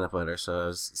the peanut butter, so it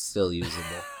was still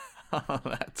usable. Oh,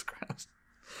 that's gross.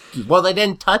 Well, they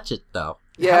didn't touch it though.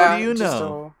 Yeah, how do you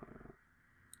know?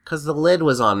 Because the lid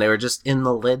was on. They were just in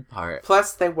the lid part.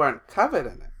 Plus, they weren't covered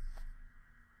in it.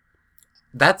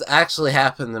 That's actually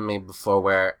happened to me before,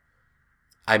 where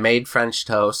I made French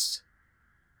toast.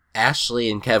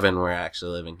 Ashley and Kevin were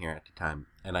actually living here at the time,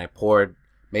 and I poured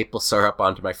maple syrup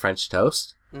onto my French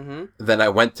toast. Mm-hmm. Then I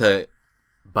went to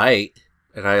bite,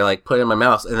 and I put it in my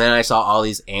mouth, and then I saw all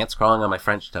these ants crawling on my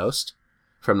French toast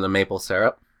from the maple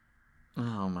syrup.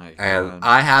 Oh my god. And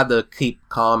I had to keep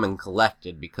calm and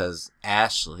collected, because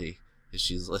Ashley, if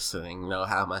she's listening, know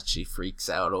how much she freaks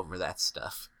out over that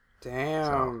stuff.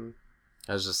 Damn.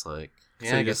 I was just like, yeah,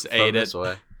 So you I guess just ate this it.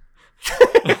 way.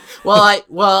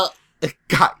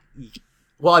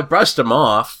 I brushed them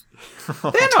off.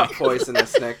 They're not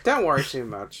poisonous, Nick. Don't worry too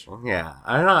much. Yeah,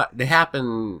 I don't know. They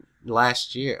happened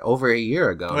last year, over a year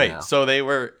ago. Wait, now. so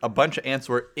a bunch of ants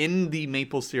were in the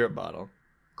maple syrup bottle.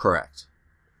 Correct.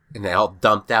 And they all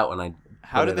dumped out when I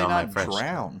How put did it they on my not French.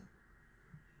 drown?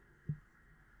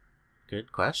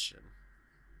 Good question.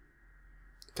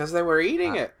 Because they were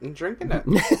eating it and drinking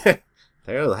it.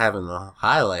 They're having the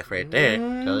high life right there,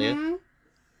 tell you.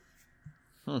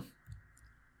 Mm-hmm.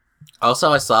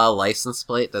 Also, I saw a license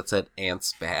plate that said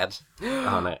 "Ants Bad"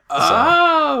 on it. So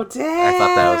Oh, damn! I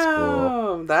thought that was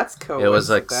cool. That's cool. it was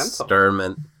like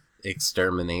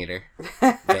exterminator.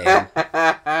 Van.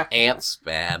 Ants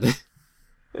Bad.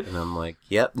 And I'm like,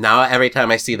 yep. Now every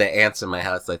time I see the ants in my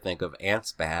house, I think of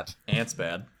Ants Bad. Ants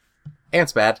bad.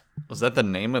 Ants Bad. Was that the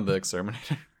name of the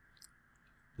exterminator?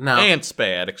 No. Ants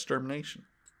bad extermination.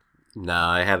 No,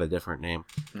 I had a different name.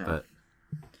 No. But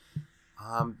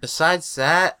besides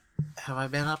that, have I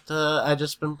been up to... I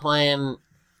just been playing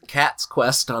Cat's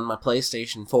Quest on my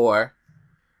PlayStation 4.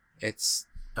 It's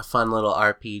a fun little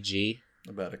RPG.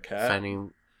 About a cat?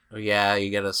 Yeah, you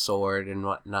get a sword and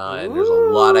whatnot, and there's a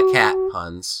lot of cat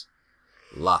puns.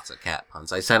 Lots of cat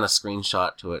puns. I sent a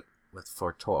screenshot to it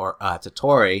to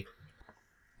Tori,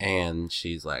 and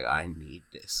she's like, I need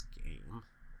this game.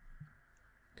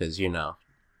 Because,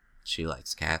 she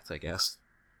likes cats, I guess.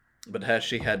 But has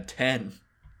she had 10?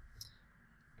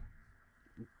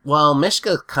 Well,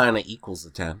 Mishka kind of equals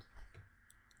the 10.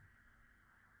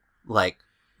 Like,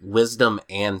 wisdom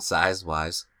and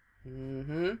size-wise.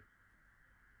 Mm-hmm.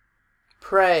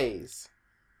 Praise.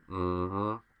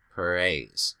 Mm-hmm.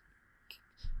 Praise.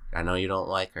 I know you don't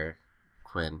like her,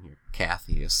 Quinn. You're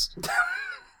Cathyist.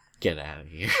 Get out of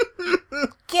here.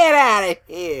 Get out of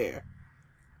here.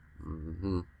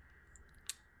 Mm-hmm.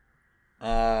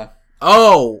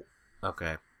 Oh!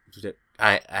 Okay.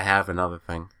 I have another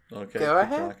thing. Okay, Go keep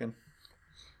ahead. talking.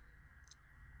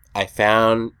 I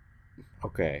found...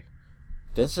 Okay.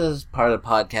 This is part of the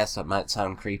podcast that might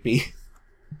sound creepy.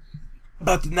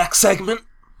 But the next segment.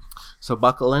 So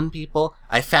buckle in, people.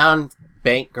 I found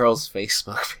Bank Girl's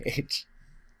Facebook page.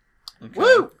 Okay.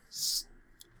 Woo!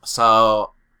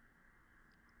 So...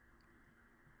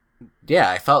 Yeah,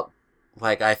 I felt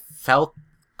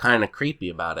kind of creepy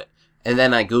about it. And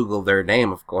then I Googled their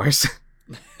name, of course.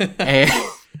 and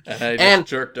I just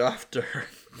jerked off to her.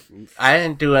 I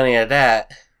didn't do any of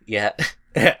that yet.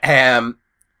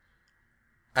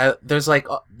 There's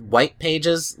white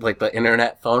pages, like the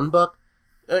internet phone book.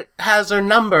 It has her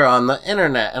number on the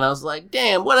internet. And I was like,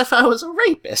 damn, what if I was a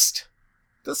rapist?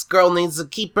 This girl needs to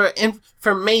keep her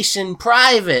information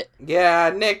private.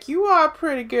 Yeah, Nick, you are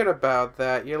pretty good about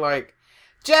that. You're like,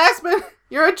 Jasmine,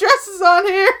 your address is on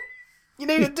here. You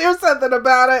need to do something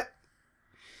about it.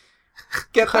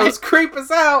 Get those creepers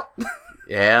out.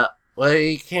 Yeah, well,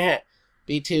 you can't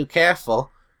be too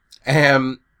careful.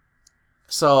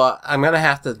 So I'm going to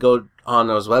have to go on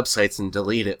those websites and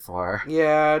delete it for her.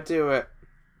 Yeah, do it.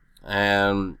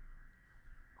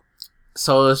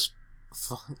 So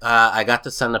I got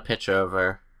to send a picture of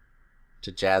her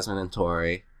to Jasmine and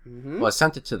Tori. Mm-hmm. Well, I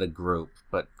sent it to the group,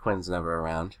 but Quinn's never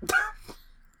around.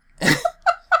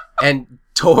 And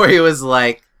Tori was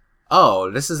like, "Oh,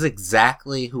 this is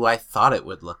exactly who I thought it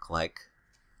would look like.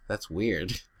 That's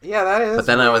weird." Yeah, that is. But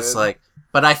then I was weird. like,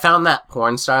 "But I found that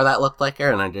porn star that looked like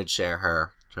her, and I did share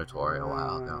her tutorial a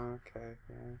while ago." Okay.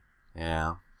 Yeah.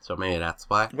 Yeah, so maybe that's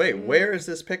why. Wait, where is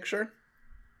this picture?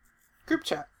 Group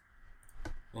chat.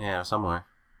 Yeah, somewhere.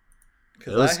 It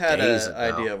Because was I had days an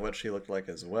ago. idea of what she looked like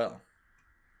as well.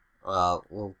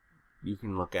 Well, you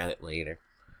can look at it later.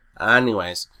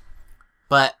 Anyways,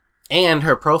 and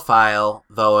her profile,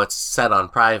 though it's set on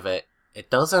private, it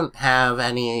doesn't have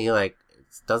any, like, it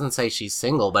doesn't say she's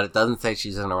single, but it doesn't say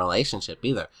she's in a relationship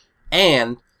either.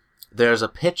 And there's a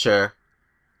picture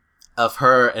of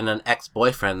her and an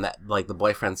ex-boyfriend that, like, the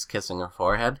boyfriend's kissing her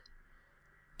forehead.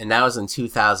 And that was in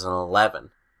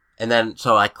 2011. And then,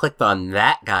 so I clicked on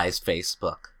that guy's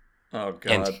Facebook, Oh,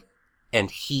 God. and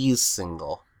he's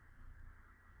single.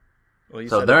 Well, you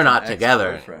so said they're it's an not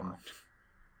together ex-boyfriend. anymore.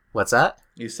 What's that?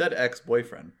 You said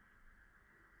ex-boyfriend.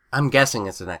 I'm guessing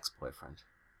it's an ex-boyfriend.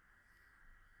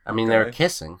 I mean, they're Okay.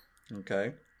 kissing,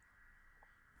 Okay.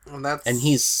 And that's. and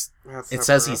That's it her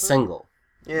says he's brother? single.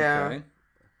 Yeah. Okay.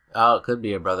 Oh, it could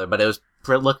be a brother, but it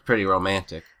looked pretty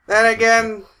romantic. Then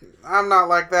again, I'm not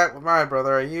like that with my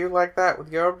brother. Are you like that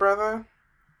with your brother?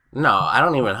 No, I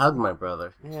don't even hug my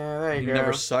brother. Yeah, there you You go.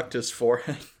 never sucked his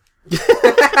forehead.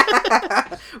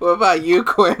 What about you,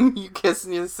 Quinn? You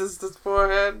kissing your sister's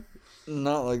forehead?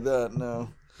 Not like that, no.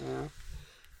 Yeah.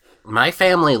 My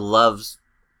family loves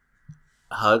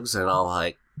hugs, and I'll,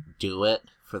 like, do it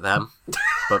for them.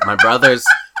 But my brother's...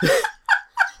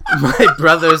 my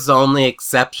brother's the only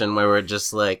exception where we're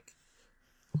just like,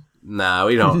 nah,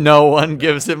 we don't. No one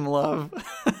gives him love.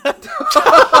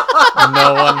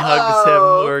 No one hugs him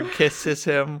or kisses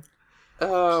him.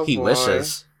 Oh, He boy.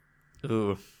 wishes.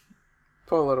 Ooh.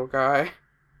 Poor little guy.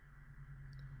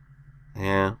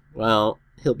 Yeah, well,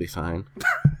 he'll be fine.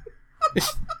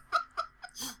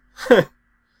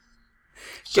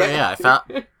 So yeah, I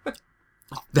found...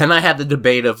 Then I had the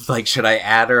debate of, like, should I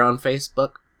add her on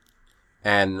Facebook?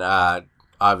 And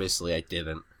obviously I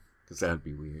didn't, because that would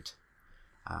be weird.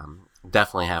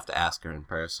 Definitely have to ask her in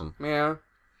person. Yeah.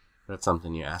 That's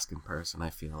something you ask in person, I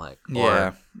feel like.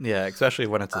 Yeah, yeah, especially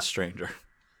when it's a stranger.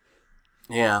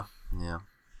 Yeah.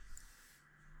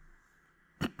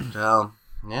 So,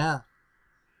 yeah.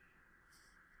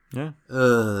 Yeah.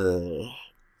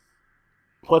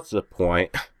 What's the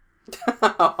point?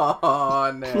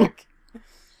 Oh, Nick.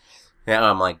 Yeah,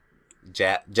 I'm like,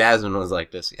 Jasmine was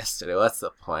like this yesterday. What's the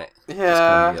point? Just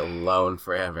Yeah. gonna be alone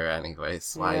forever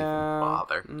anyways. Why even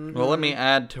bother? Mhm. Well, let me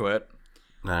add to it.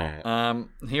 Alright.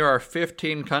 Here are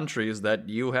 15 countries that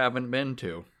you haven't been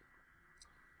to.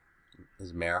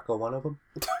 Is America one of them?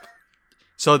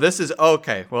 So this is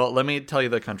okay. Well, let me tell you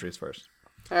the countries first.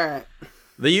 Alright.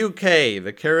 The UK,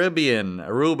 the Caribbean,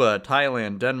 Aruba,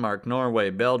 Thailand, Denmark,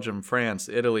 Norway, Belgium, France,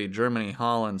 Italy, Germany,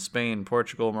 Holland, Spain,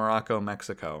 Portugal, Morocco,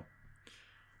 Mexico.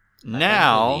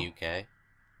 Now, I've been to the UK.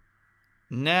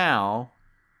 now,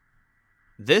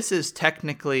 this is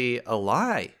technically a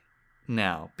lie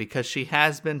now because she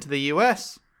has been to the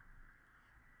US.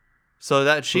 So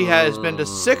that she has been to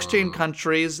 16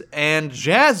 countries and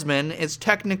Jasmine is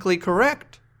technically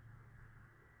correct.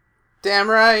 Damn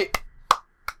right.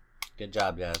 Good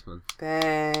job, Jasmine.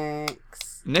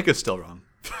 Thanks. Nick is still wrong.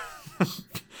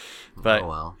 But Oh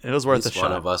well. it was worth At least a shot.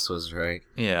 one of us was right.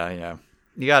 Yeah.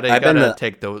 You gotta I've been to-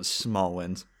 take those small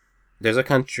wins. There's a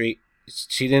country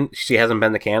she hasn't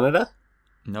been to Canada?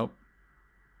 Nope.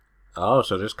 Oh,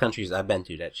 so there's countries I've been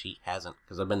to that she hasn't,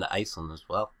 because I've been to Iceland as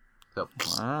well. So,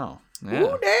 Wow. Yeah.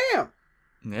 Ooh, damn.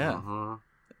 Yeah. mhm,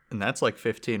 And that's like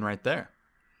 15 right there.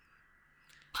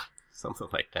 something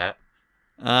like that.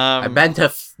 I've been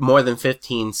to more than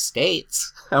 15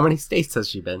 states. How many states has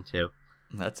she been to?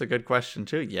 That's a good question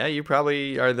too. Yeah, you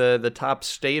probably are the top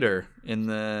stater in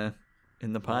the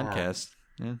podcast.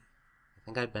 Yeah. I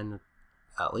think I've been to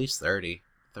at least 30,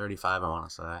 35, I want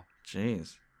to say.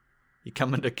 Jeez. You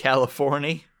coming to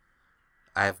California?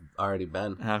 I've already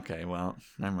been. Okay, well,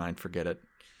 never mind, forget it.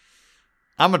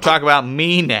 I'm gonna talk about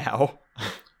me now.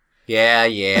 Yeah.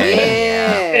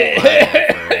 Yeah.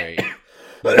 Whatever.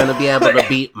 You're gonna be able to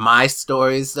beat my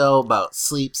stories though about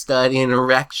sleep studying,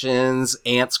 erections,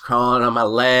 ants crawling on my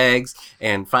legs,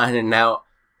 and finding out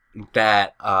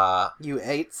that You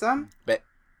ate some?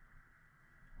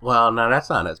 well, no, that's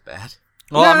not as bad.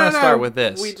 Well, No, I'm no, gonna no. start with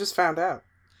this. We just found out.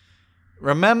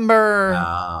 Remember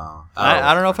Oh,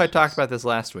 I don't know if I talked about this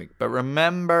last week, but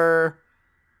remember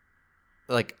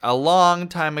like a long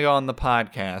time ago on the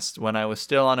podcast when I was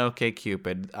still on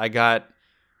OkCupid, I got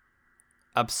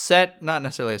upset, not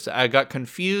necessarily upset, I got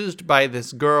confused by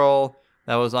this girl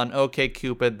that was on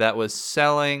OkCupid that was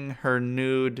selling her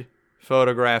nude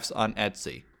photographs on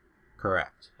Etsy.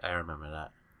 Correct. I remember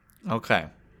that. Okay.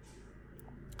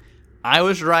 I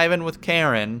was driving with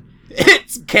Karen.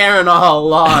 It's Karen all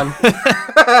along.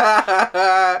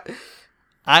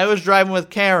 I was driving with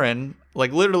Karen,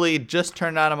 like literally just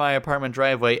turned out of my apartment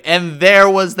driveway, and there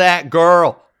was that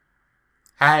girl.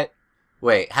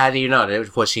 Wait, how do you know?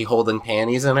 Was she holding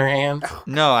panties in her hand?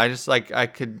 No, I just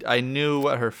I knew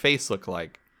what her face looked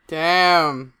like.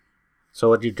 Damn. So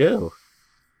what'd you do?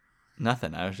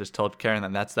 Nothing. I was just told Karen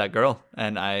that that's that girl,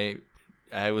 and I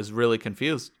was really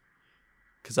confused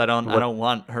because I don't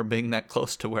want her being that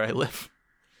close to where I live.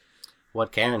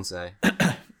 What'd Karen say?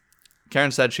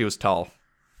 Karen said she was tall.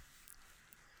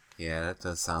 Yeah, that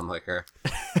does sound like her.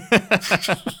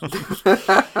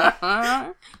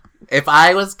 If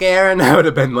I was Karen, I would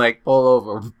have been like, pull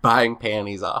over, buying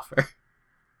panties off her.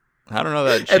 I don't know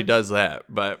that she does that,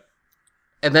 but...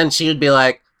 And then she would be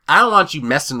like, I don't want you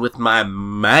messing with my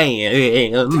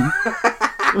man.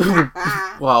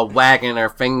 While wagging her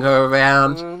finger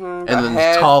around. Mm-hmm. And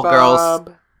then tall girls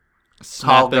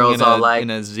all like... in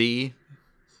a Z.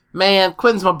 Man,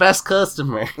 Quinn's my best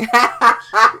customer.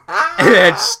 And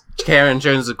then Karen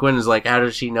turns to Quinn and is like, how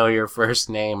does she know your first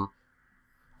name?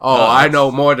 Oh, I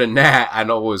know more than that. I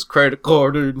know his credit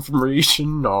card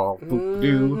information. Oh,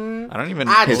 I don't even...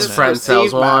 His friend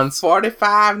sells ones.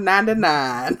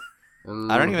 $45.99.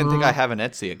 I don't even think I have an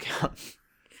Etsy account.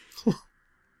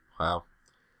 Wow.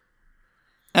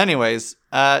 Anyways,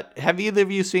 have either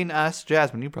of you seen Us?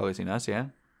 Jasmine, you've probably seen Us, yeah?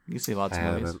 You see lots of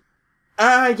movies.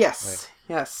 Yes.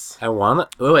 Yes. I want it.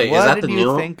 Wait, What is that did the you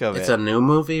new? think of It's it? a new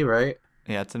movie, right?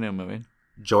 Yeah, it's a new movie.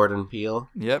 Jordan Peele.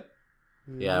 Yep.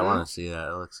 Yeah, I want to see that.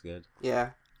 It looks good.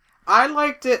 Yeah. I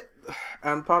liked it,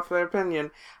 unpopular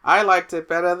opinion, I liked it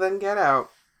better than Get Out.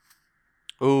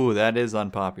 Ooh, that is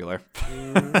unpopular.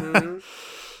 Mm-hmm.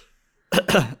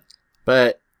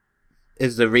 But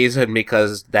is the reason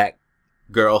because that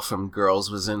girl from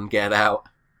Girls was in Get Out?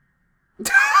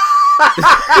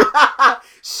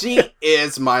 She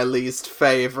is my least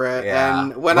favorite. Yeah.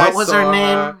 And when what I was saw her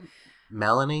name?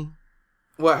 Melanie?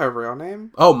 What, her real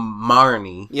name? Oh,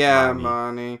 Marnie. Yeah,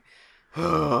 Marnie.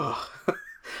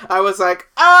 I was like,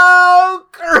 oh,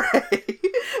 great.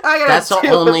 That's the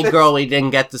only girl we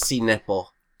didn't get to see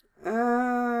nipple.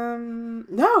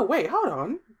 No, wait, hold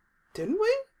on. Didn't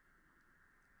we?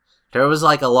 There was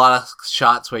like a lot of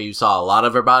shots where you saw a lot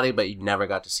of her body, but you never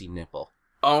got to see nipple.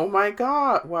 Oh my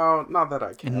god. Well, not that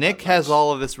I can. Nick has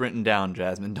all of this written down,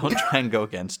 Jasmine. Don't try and go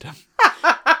against him.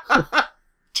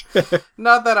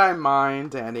 Not that I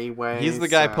mind anyway. He's the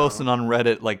guy posting on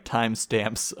Reddit like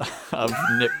timestamps of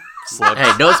nip slips.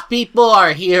 Hey, those people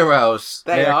are heroes.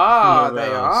 They They're are. heroes.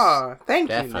 They are. Thank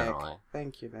you, Definitely. Nick.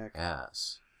 Thank you, Nick.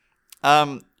 Yes.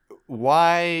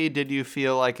 Why did you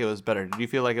feel like it was better? Did you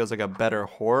feel like it was like a better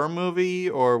horror movie,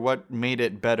 or what made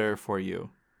it better for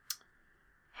you?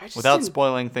 Without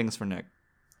spoiling things for Nick.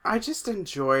 I just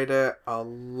enjoyed it a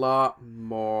lot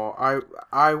more.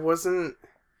 I wasn't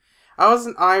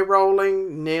eye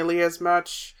rolling nearly as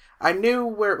much. I knew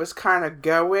where it was kind of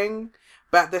going,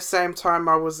 but at the same time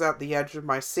I was at the edge of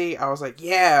my seat. I was like,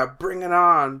 yeah, bring it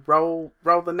on. Roll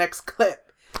the next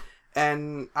clip.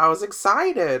 And I was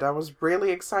excited. I was really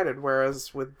excited.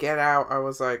 Whereas with Get Out, I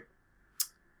was like,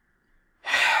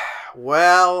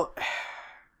 well,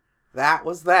 that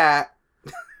was that.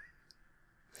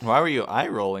 Why were you eye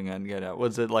rolling on Get Out?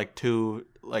 Was it like too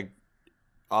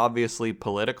obviously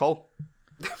political?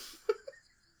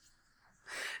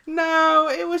 No,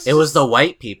 it was. It was the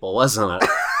white people, wasn't it?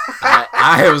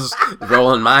 I was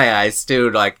rolling my eyes too,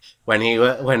 like when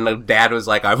the dad was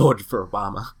like, "I voted for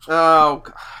Obama." Oh,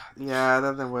 God. Yeah.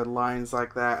 Then there were lines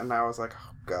like that, and I was like,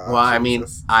 "Oh God." Well, Jesus. I mean,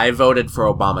 I voted for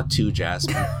Obama too,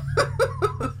 Jasmine.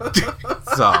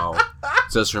 So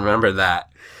just remember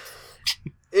that.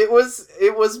 It was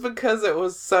because it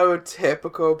was so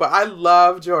typical, but I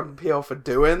love Jordan Peele for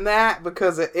doing that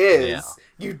because it is. Yeah.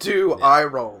 You do eye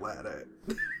roll at it.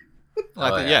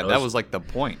 That was like the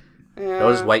point. Yeah.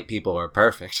 Those white people are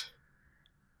perfect.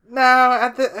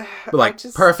 No,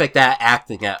 perfect at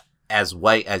acting as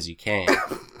white as you can.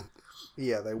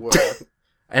 Yeah, they were.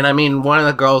 And I mean, one of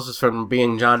the girls was from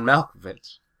Being John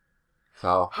Malkovich.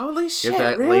 So holy shit!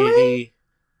 that really? lady,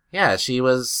 yeah, she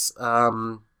was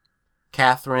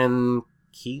Catherine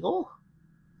Kegel,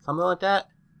 something like that.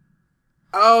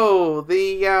 Oh,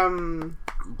 the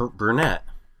brunette.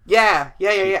 Yeah.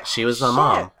 She was the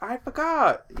mom. I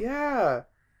forgot. Yeah.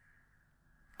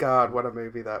 God, what a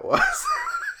movie that was.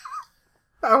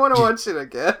 I want to watch it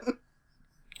again.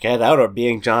 Get Out or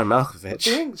Being John Malkovich?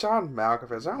 Being John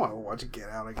Malkovich. I want to watch Get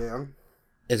Out again.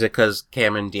 Is it because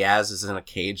Cameron Diaz is in a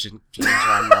cage and being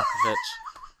John Malkovich?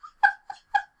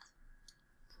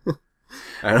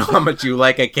 I don't know how much you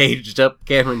like a caged up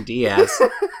Cameron Diaz.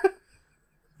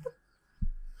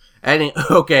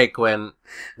 Okay, Quinn.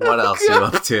 What else you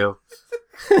up to?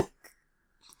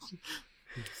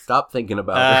 Stop thinking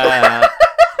about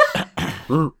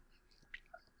it.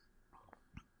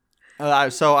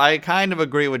 So I kind of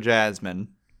agree with Jasmine.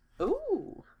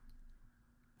 Ooh.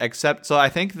 Except, so I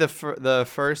think the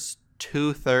first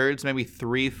 2/3, maybe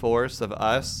 3/4 of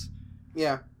Us,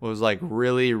 Yeah. was like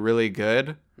really, really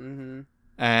good. Mm-hmm.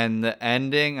 And the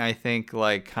ending, I think,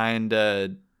 like kind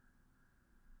of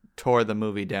tore the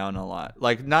movie down a lot.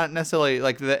 Like not necessarily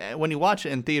like when you watch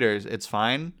it in theaters, it's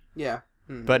fine. Yeah.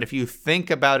 Mm-hmm. But if you think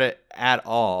about it at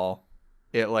all,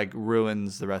 it like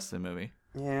ruins the rest of the movie.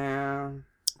 Yeah.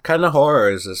 What kind of horror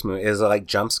is this movie? Is it like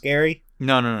jump scary?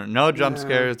 No jump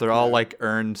scares. They're all like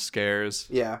earned scares.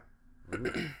 Yeah.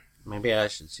 Maybe I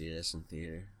should see this in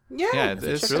theater. Yeah,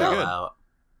 it's check really it good. Out.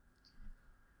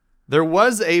 There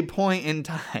was a point in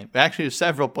time, actually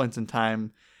several points in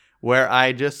time, where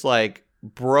I just like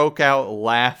broke out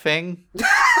laughing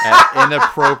at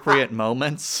inappropriate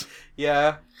moments.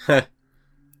 Yeah.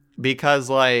 Because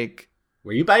like,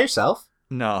 Were you by yourself?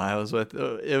 no, I was with,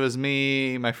 it was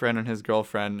me, my friend, and his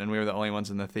girlfriend, and we were the only ones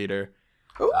in the theater.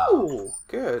 Ooh,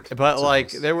 good. But That's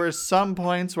like, nice. there were some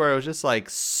points where it was just like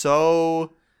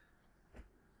so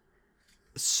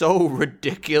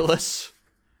ridiculous.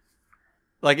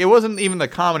 Like, it wasn't even the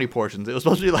comedy portions. It was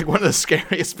supposed to be like one of the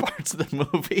scariest parts of the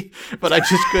movie, but I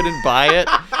just couldn't buy it.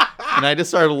 And I just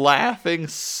started laughing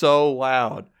so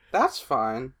loud. That's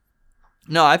fine.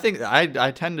 No, I think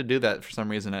I tend to do that for some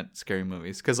reason at scary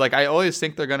movies. Because, like, I always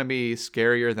think they're going to be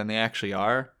scarier than they actually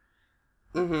are.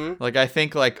 Mm-hmm. Like, I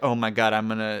think, like, oh my God,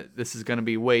 this is going to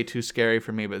be way too scary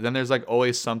for me. But then there's, like,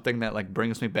 always something that, like,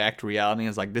 brings me back to reality and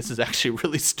is like, this is actually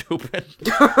really stupid.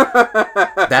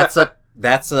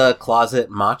 That's a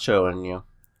closet macho in you.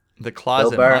 The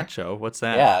closet Bill Burr. macho? What's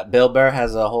that? Yeah, Bill Burr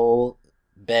has a whole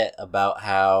bit about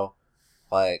how,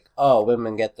 like, oh,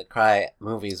 women get to cry at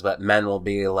movies, but men will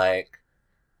be like,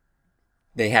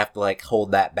 they have to, like,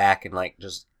 hold that back and, like,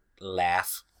 just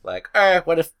laugh. Like,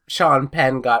 what if Sean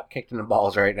Penn got kicked in the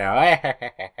balls right now?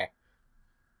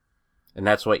 And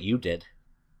that's what you did.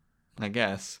 I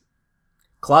guess.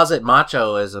 Closet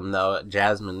machoism, though,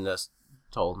 Jasmine just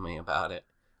told me about it.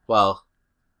 Well,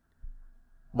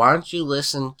 why don't you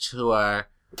listen to our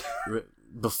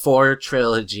Before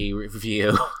Trilogy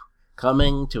review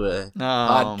coming to a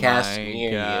podcast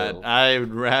near you? I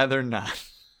would rather not.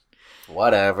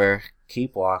 Whatever.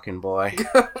 Keep walking, boy.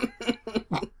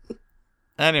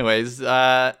 Anyways,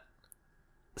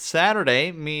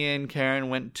 Saturday, me and Karen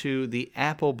went to the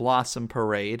Apple Blossom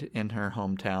Parade in her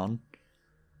hometown.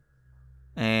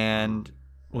 And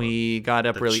we got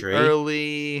up The really tree?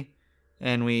 early,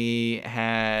 and we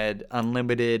had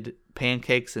unlimited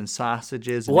pancakes and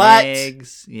sausages and What?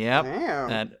 eggs. Yep. Damn.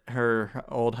 At her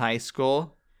old high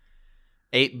school.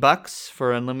 $8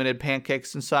 for unlimited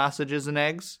pancakes and sausages and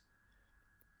eggs.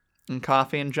 And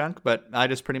coffee and junk, but I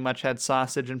just pretty much had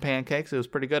sausage and pancakes. It was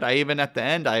pretty good. I even, at the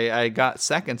end, I got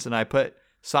seconds and I put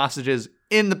sausages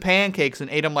in the pancakes and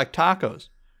ate them like tacos.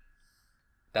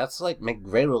 That's like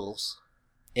McGriddles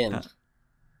in.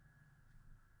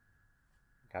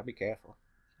 Gotta be careful.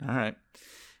 All right.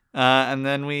 And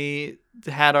then we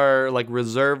had our like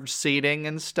reserved seating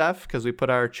and stuff because we put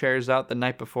our chairs out the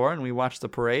night before and we watched the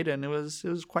parade and it was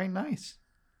quite nice.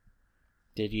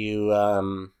 Did you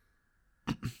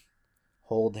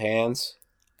hold hands?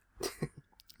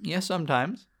 Yeah,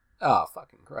 sometimes. Oh,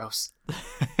 fucking gross.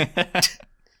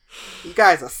 You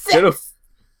guys are sick.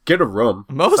 Get a room.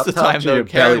 Most Stop of the time, touching your though,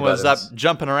 Karen belly was up buttons.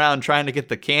 jumping around trying to get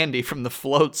the candy from the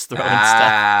floats thrown and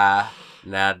stuff.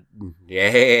 Nah,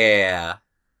 yeah.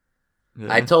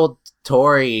 I told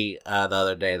Tori the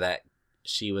other day that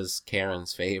she was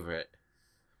Karen's favorite.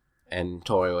 And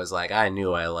Tori was like, I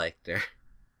knew I liked her.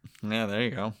 Yeah, there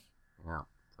you go. Yeah.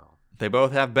 So. They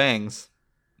both have bangs.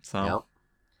 So Yep.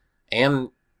 And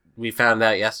we found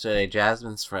out yesterday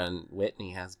Jasmine's friend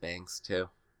Whitney has bangs too.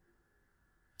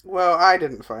 Well, I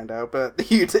didn't find out,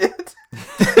 but you did.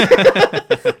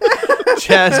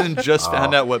 Jasmine just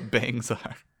found out what bangs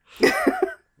are.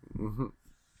 Mm-hmm.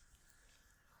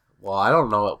 Well, I don't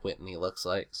know what Whitney looks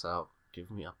like, so give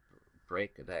me a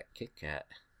break of that Kit Kat,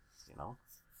 you know?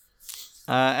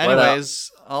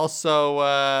 Anyways, also,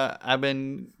 I've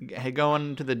been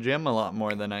going to the gym a lot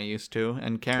more than I used to,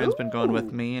 and Karen's been going with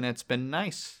Ooh. me, and it's been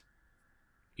nice.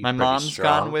 You My pretty mom's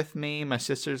strong. gone with me, my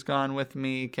sister's gone with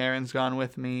me, Karen's gone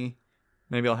with me.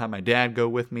 Maybe I'll have my dad go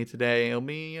with me today. It'll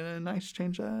be a nice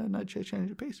change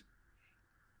of pace.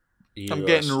 I'm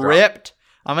getting ripped.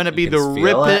 I'm going to be the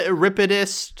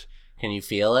rippedest. Can you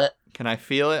feel it? Can I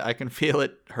feel it? I can feel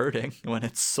it hurting when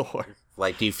it's sore.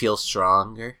 Like, do you feel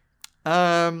stronger?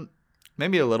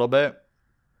 Maybe a little bit.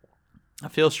 I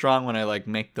feel strong when I like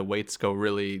make the weights go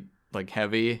really like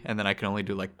heavy, and then I can only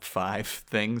do like 5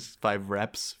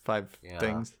 reps, 5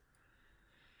 things.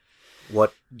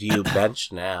 What do you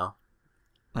bench now?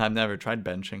 I've never tried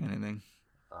benching anything.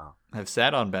 Oh. I've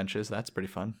sat on benches. That's pretty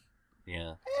fun.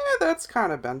 Yeah. Yeah, that's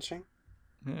kind of benching.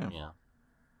 Yeah. Yeah.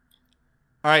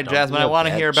 All right, Don't Jasmine, do I a want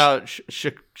to hear bench. about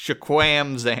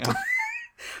Shaquamzam.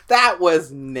 That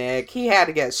was Nick. He had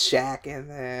to get Shaq in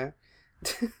there.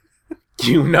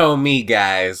 You know me,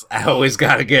 guys. I always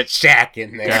gotta get Shaq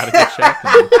in there. Gotta get Shaq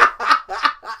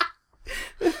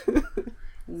in.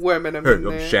 Women him Hey, in I'm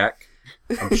there. Shaq.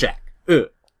 I'm Shaq.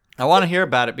 I want to hear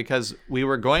about it because we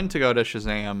were going to go to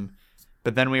Shazam,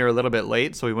 but then we were a little bit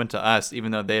late, so we went to Us,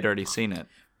 even though they'd already seen it.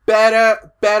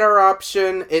 Better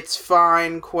option. It's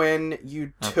fine, Quinn.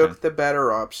 You took Okay. the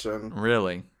better option.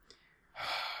 Really?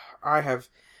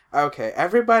 Okay,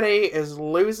 everybody is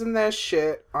losing their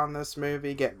shit on this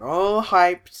movie, getting all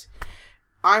hyped.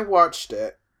 I watched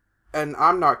it, and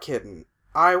I'm not kidding.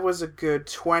 I was a good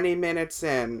 20 minutes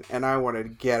in, and I wanted to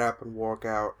get up and walk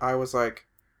out. I was like,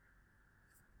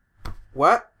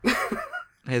 what?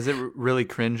 Is it really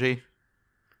cringy?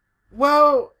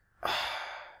 Well,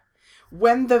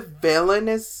 when the villain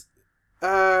is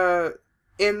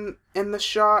in the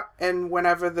shot, and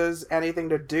whenever there's anything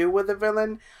to do with the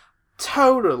villain,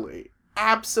 totally,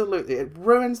 absolutely, it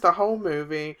ruins the whole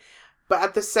movie. But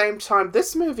at the same time,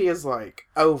 this movie is like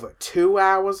over 2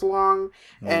 hours long,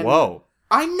 and Whoa.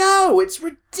 I know, it's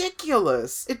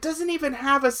ridiculous. It doesn't even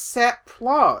have a set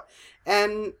plot,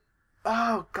 and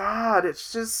oh god,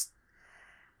 it's just,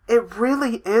 it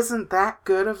really isn't that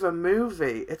good of a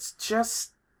movie. It's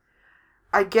just,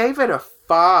 I gave it a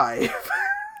 5.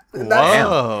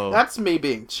 Whoa. That's me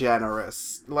being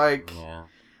generous. Like,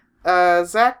 Yeah.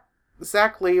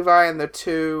 Zach Levi and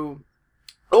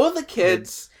all the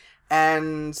kids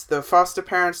and the foster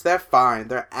parents, they're fine.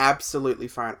 They're absolutely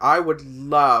fine. I would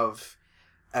love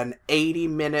an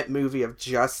 80-minute movie of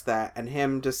just that, and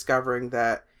him discovering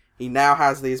that he now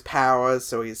has these powers,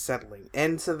 so he's settling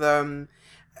into them.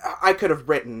 I could have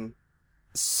written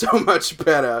so much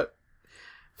better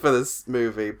for this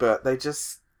movie, but they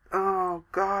just, oh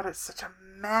god, it's such a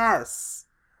mess.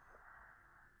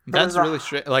 That's really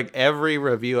strange. Like, every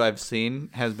review I've seen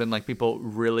has been like people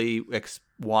really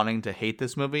wanting to hate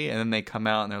this movie, and then they come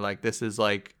out and they're like, this is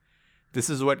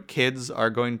what kids are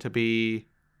going to be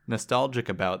nostalgic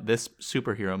about, this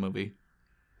superhero movie.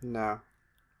 No.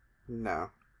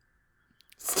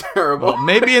 It's terrible. Well,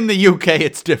 maybe in the UK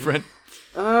it's different.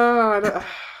 God,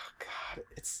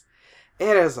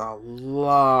 it is a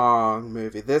long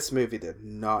movie. This movie did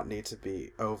not need to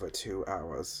be over 2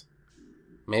 hours.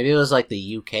 Maybe it was like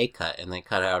the UK cut, and they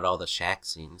cut out all the Shaq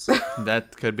scenes.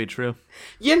 That could be true.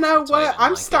 You know That's why I what? didn't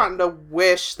I'm like starting to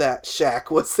wish that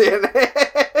Shaq was in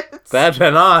it. That'd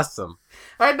been awesome.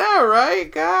 I know, right?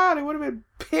 God, it would have been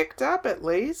picked up at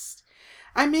least.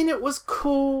 I mean, it was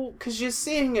cool because you're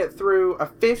seeing it through a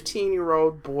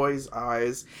 15-year-old boy's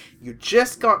eyes. You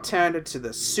just got turned into the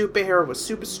superhero with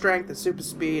super strength and super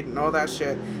speed and all that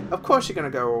shit. Of course you're going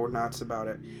to go all nuts about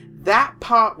it. That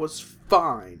part was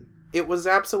fine. It was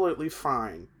absolutely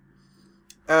fine.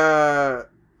 And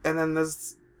then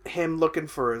there's him looking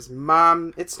for his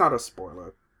mom. It's not a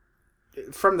spoiler.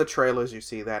 From the trailers you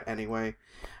see that anyway.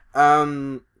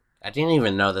 I didn't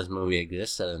even know this movie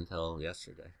existed until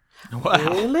yesterday. Wow.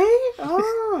 Really?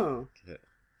 Oh.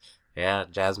 Yeah,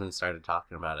 Jasmine started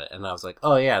talking about it, and I was like,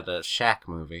 oh yeah, the Shaq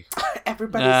movie.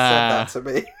 Everybody said that to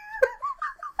me.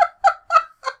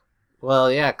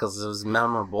 Well, yeah, because it was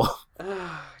memorable.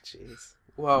 Oh, jeez.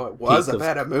 Well, it was a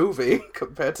better movie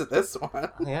compared to this one.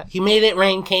 Yeah, he made it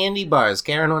rain candy bars.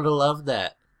 Karen would have loved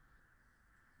that.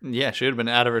 Yeah, she would have been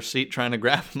out of her seat trying to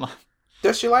grab him.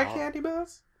 Does she like candy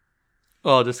bars?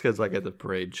 Well, just because, like, at the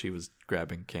parade, she was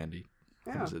grabbing candy.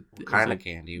 Yeah. What kind of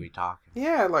candy are we talking?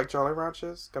 Yeah, like Jolly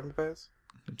Ranchers, gummy bears.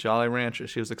 Jolly Rancher.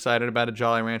 She was excited about a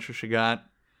Jolly Rancher she got.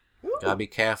 Ooh. Gotta be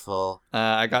careful.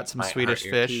 I got some Might Swedish hurt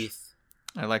your fish. teeth.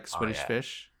 I like Swedish yeah.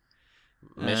 fish.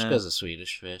 Mishka's a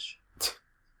Swedish fish.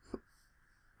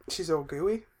 She's all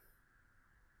gooey.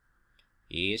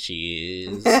 Yeah, she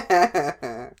is.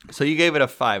 So you gave it a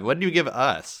 5. What did you give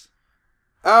us?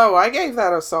 Oh, I gave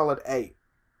that a solid 8.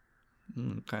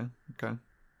 Okay.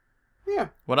 Yeah.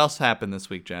 What else happened this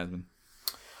week, Jasmine?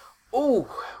 Ooh,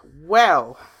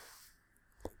 well,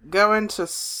 going to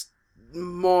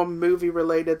more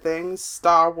movie-related things.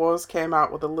 Star Wars came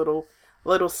out with a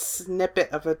little snippet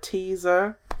of a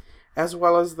teaser. as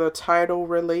well as the title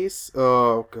release.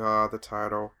 Oh god, the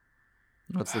title.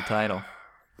 What's the title?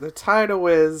 The title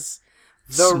is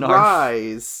The Snarf.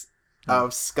 Rise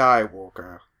of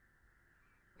Skywalker.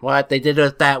 What? They did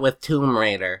that with Tomb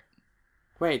Raider.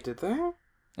 Wait, did they?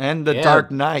 And The Yeah.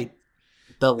 Dark Knight.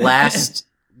 The last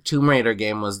Tomb Raider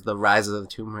game was The Rise of the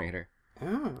Tomb Raider.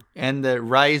 Oh. And The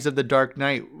Rise of the Dark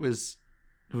Knight was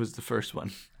the first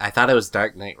one. I thought it was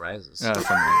Dark Knight Rises. Oh,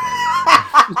 something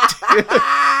like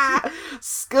that.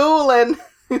 Schooling.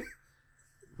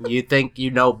 You think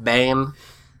you know Bane?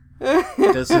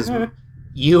 This is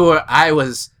you were. I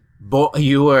was.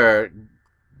 You were.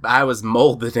 I was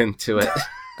molded into it.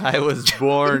 I was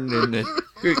born in it,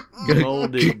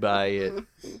 molded by it.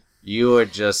 You were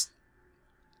just.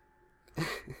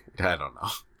 I don't know.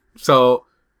 So,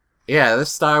 yeah,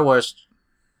 this Star Wars.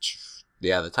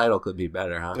 Yeah, the title could be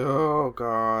better, huh? Oh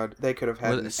god, they could have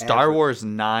had Was it Star Wars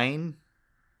 9?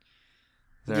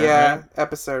 Yeah,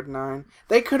 episode 9.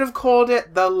 They could have called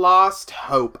it The Lost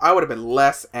Hope. I would have been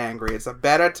less angry. It's a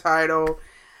better title,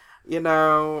 you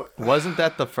know. Wasn't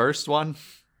that the first one?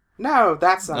 No,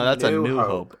 that's a that's New a New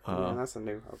Hope. Hope. Yeah, that's a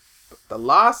New Hope. But The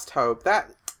Lost Hope, that,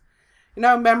 you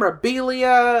know,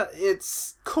 memorabilia,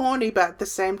 it's corny, but at the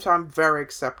same time very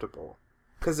acceptable.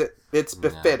 Because it's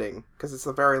befitting, because it's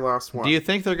the very last one. Do you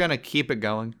think they're going to keep it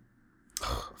going?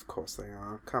 Of course they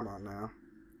are. Come on now.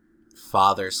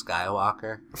 Father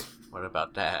Skywalker. What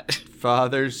about that?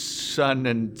 Father, Son,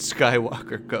 and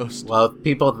Skywalker Ghost. Well,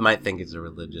 people might think it's a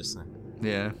religious thing.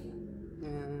 Yeah.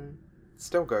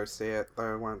 Still go see it,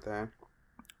 though, won't they?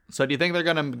 So do you think they're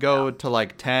going to go to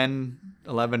like 10,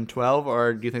 11, 12,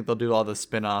 or do you think they'll do all the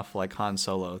spin-off like Han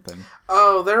Solo thing?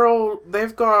 Oh,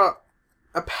 they've got,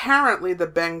 apparently the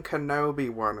Ben Kenobi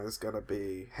one is going to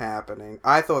be happening.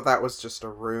 I thought that was just a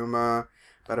rumor,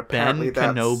 but apparently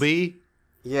Ben Kenobi?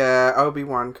 Yeah,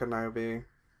 Obi-Wan Kenobi.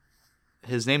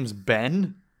 His name's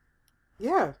Ben?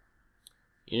 Yeah.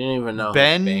 You didn't even know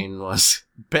Ben- who Bane was.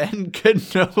 Ben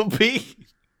Kenobi?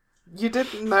 You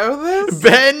didn't know this?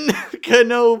 Ben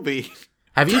Kenobi.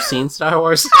 Have you seen Star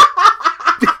Wars?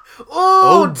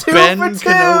 Ooh, two Ben for two,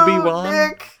 Kenobi won?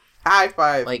 Nick. High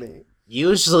five Like, me.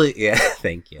 usually, yeah,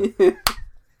 thank you.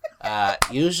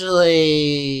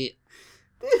 Usually,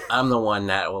 I'm the one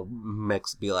that will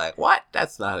be like, what?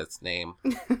 That's not its name.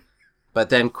 But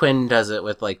then Quinn does it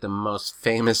with, like, the most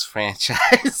famous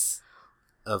franchise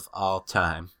of all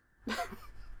time.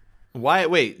 Why?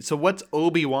 Wait, so what's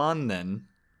Obi-Wan then?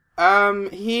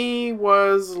 He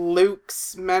was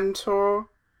Luke's mentor.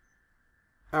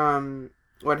 When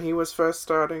he was first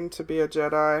starting to be a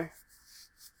Jedi.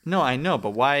 No, I know,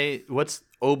 but why? What's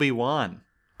Obi-Wan?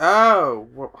 Oh,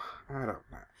 well, I don't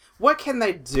know. What can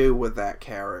they do with that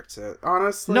character?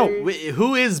 Honestly, No,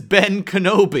 who is Ben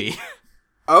Kenobi?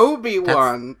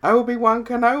 Obi-Wan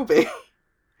Kenobi,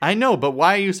 I know, but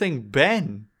why are you saying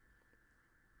Ben?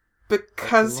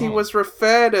 because he name. was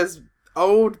referred as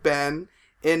Old Ben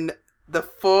in the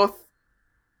fourth.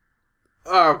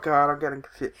 Oh God, I'm getting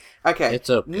confused. Okay, It's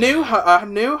okay.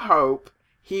 New Hope.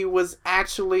 He was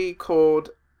actually called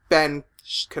Ben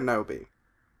Kenobi.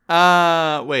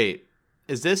 Wait.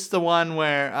 Is this the one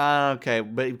where, okay,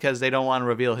 but because they don't want to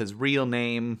reveal his real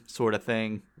name sort of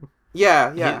thing?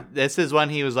 Yeah. This is when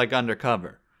he was, like,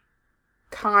 undercover.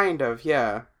 Kind of,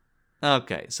 yeah.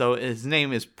 Okay, so his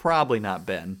name is probably not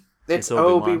Ben. It's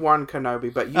Obi-Wan. Obi-Wan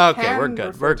Kenobi, but you Okay, can we're good.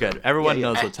 refer We're to good. him. Everyone Yeah,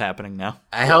 knows yeah. what's happening now.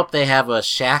 I hope they have a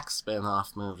Shaq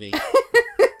spin-off movie.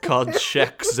 Called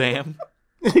Shek Zam.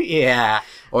 Yeah.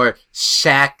 Or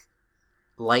Shaq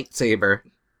lightsaber.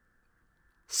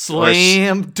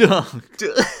 Slam dunk.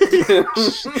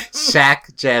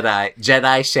 Shaq Jedi.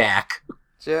 Jedi Shaq.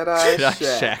 Jedi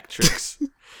Shaq Shack. tricks.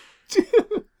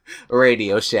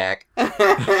 Radio Shack.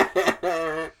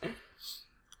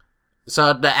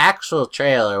 So the actual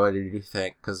trailer, what did you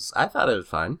think? Because I thought it was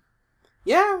fun.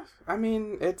 Yeah, I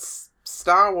mean, it's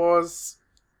Star Wars.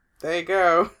 There you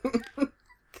go.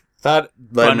 Thought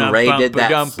when Ray did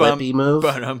that flippy move.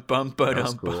 That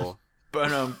was cool.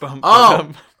 Oh,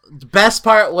 the best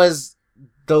part was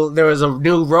there was a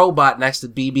new robot next to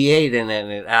BB-8 in it,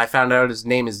 and I found out his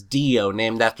name is Dio,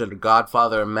 named after the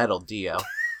godfather of metal, Dio.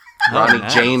 Ronnie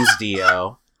nice. James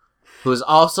Dio, who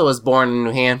was born in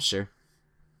New Hampshire.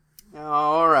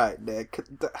 All right, Nick.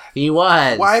 He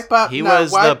was. Wipe up. He no,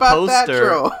 was wipe the up that poster.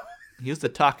 troll. He was the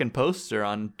talking poster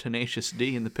on Tenacious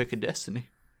D in the Pick of Destiny.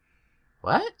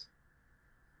 What?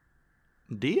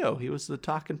 Dio, he was the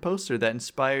talking poster that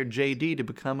inspired JD to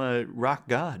become a rock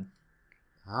god.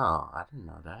 Oh, I didn't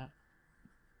know that.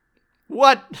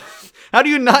 What? How do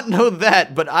you not know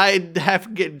that? But I'd have to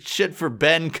get shit for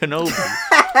Ben Kenobi.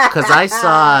 Because I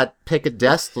saw Pick of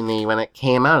Destiny when it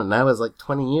came out, and that was like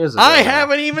 20 years ago. I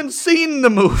haven't even seen the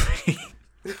movie.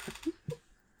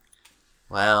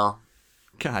 Well,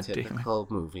 God damn it. typical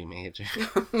movie major.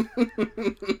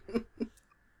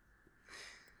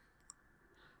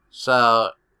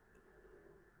 So,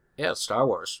 yeah, Star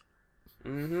Wars.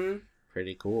 Mm-hmm.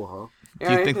 Pretty cool, huh?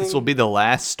 Do you think this will be the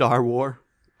last Star War?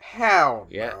 Hell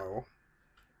Yeah. no.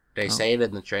 They say it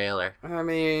in the trailer. I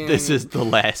mean... This is the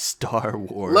last Star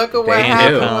War. Look at what They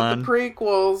happened do. with the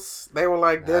prequels. They were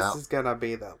like, this Yeah. is gonna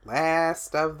be the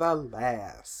last of the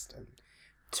last. And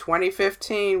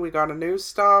 2015, we got a new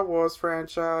Star Wars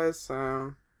franchise,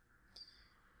 so...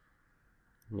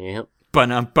 Yep.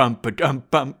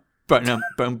 Ba-dum-bum-ba-dum-bum.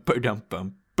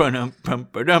 Ba-dum-bum-ba-dum-bum.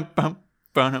 Ba-dum-bum-ba-dum-bum.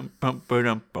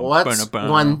 Ba-dum-bum-ba-dum-bum. What's Ba-dum-bum.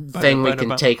 one thing we can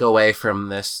Ba-dum-bum. take away from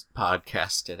this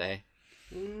podcast today?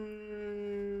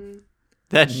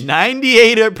 That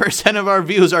 98% of our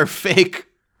views are fake.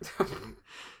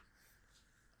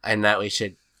 And that we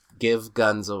should give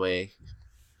guns away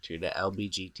to the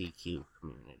LGBTQ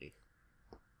community.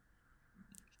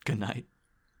 Good night.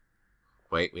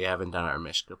 Wait, we haven't done our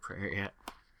Mishka prayer yet.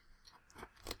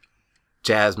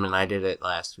 Jasmine, I did it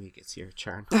last week. It's your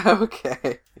turn.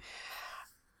 Okay.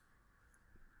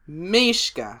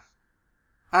 Mishka.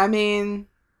 I mean...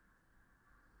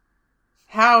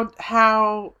 How?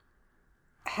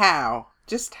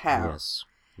 Just how? Yes.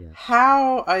 Yes.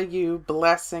 How are you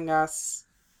blessing us,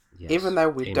 Yes. even though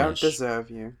we don't Amish. deserve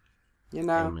you? You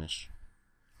know? Amish.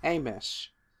 Amish.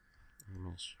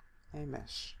 Amish.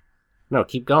 Amish. No,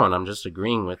 keep going. I'm just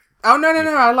agreeing with. Oh, no,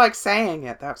 I like saying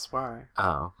it, that's why.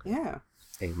 Oh, Yeah.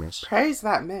 Amish. Praise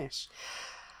that Mish.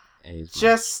 Amish.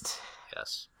 Just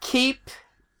Yes.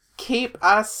 keep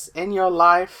us in your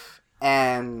life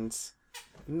and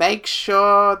make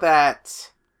sure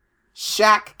that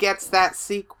Shaq gets that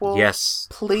sequel. Yes.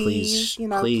 Please, Please,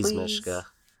 please. Mishka.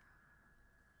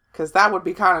 Because that would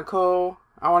be kind of cool.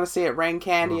 I want to see it rain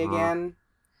candy Mhm. again.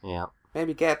 Yeah.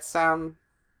 Maybe get some.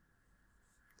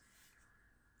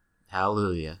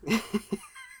 Hallelujah.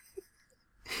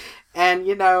 And,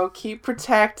 keep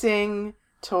protecting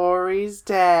Tori's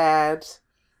dad.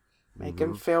 Make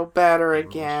him Mhm. feel better Amish.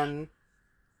 again.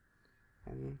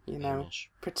 And, Amish.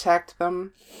 protect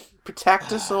them.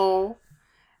 Protect us all.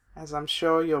 As I'm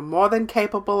sure you're more than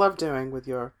capable of doing with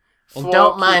your And 4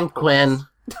 don't mind pupils. Quinn.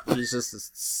 He's just a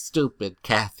stupid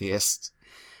Cathyist.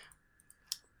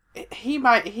 He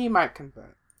might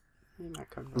convert.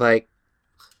 Like,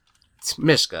 it's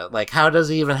Mishka. Like, how does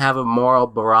he even have a moral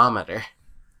barometer?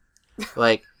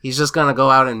 Like, he's just gonna go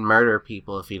out and murder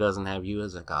people if he doesn't have you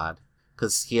as a god.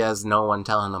 Because he has no one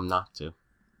telling him not to.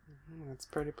 That's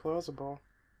pretty plausible.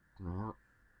 Well,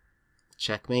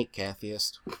 checkmate,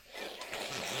 Cathyist.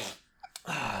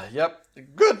 Yep.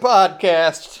 Good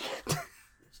podcast.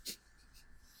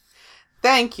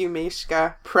 Thank you,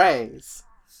 Mishka. Praise.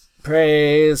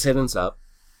 Praise, hit us up.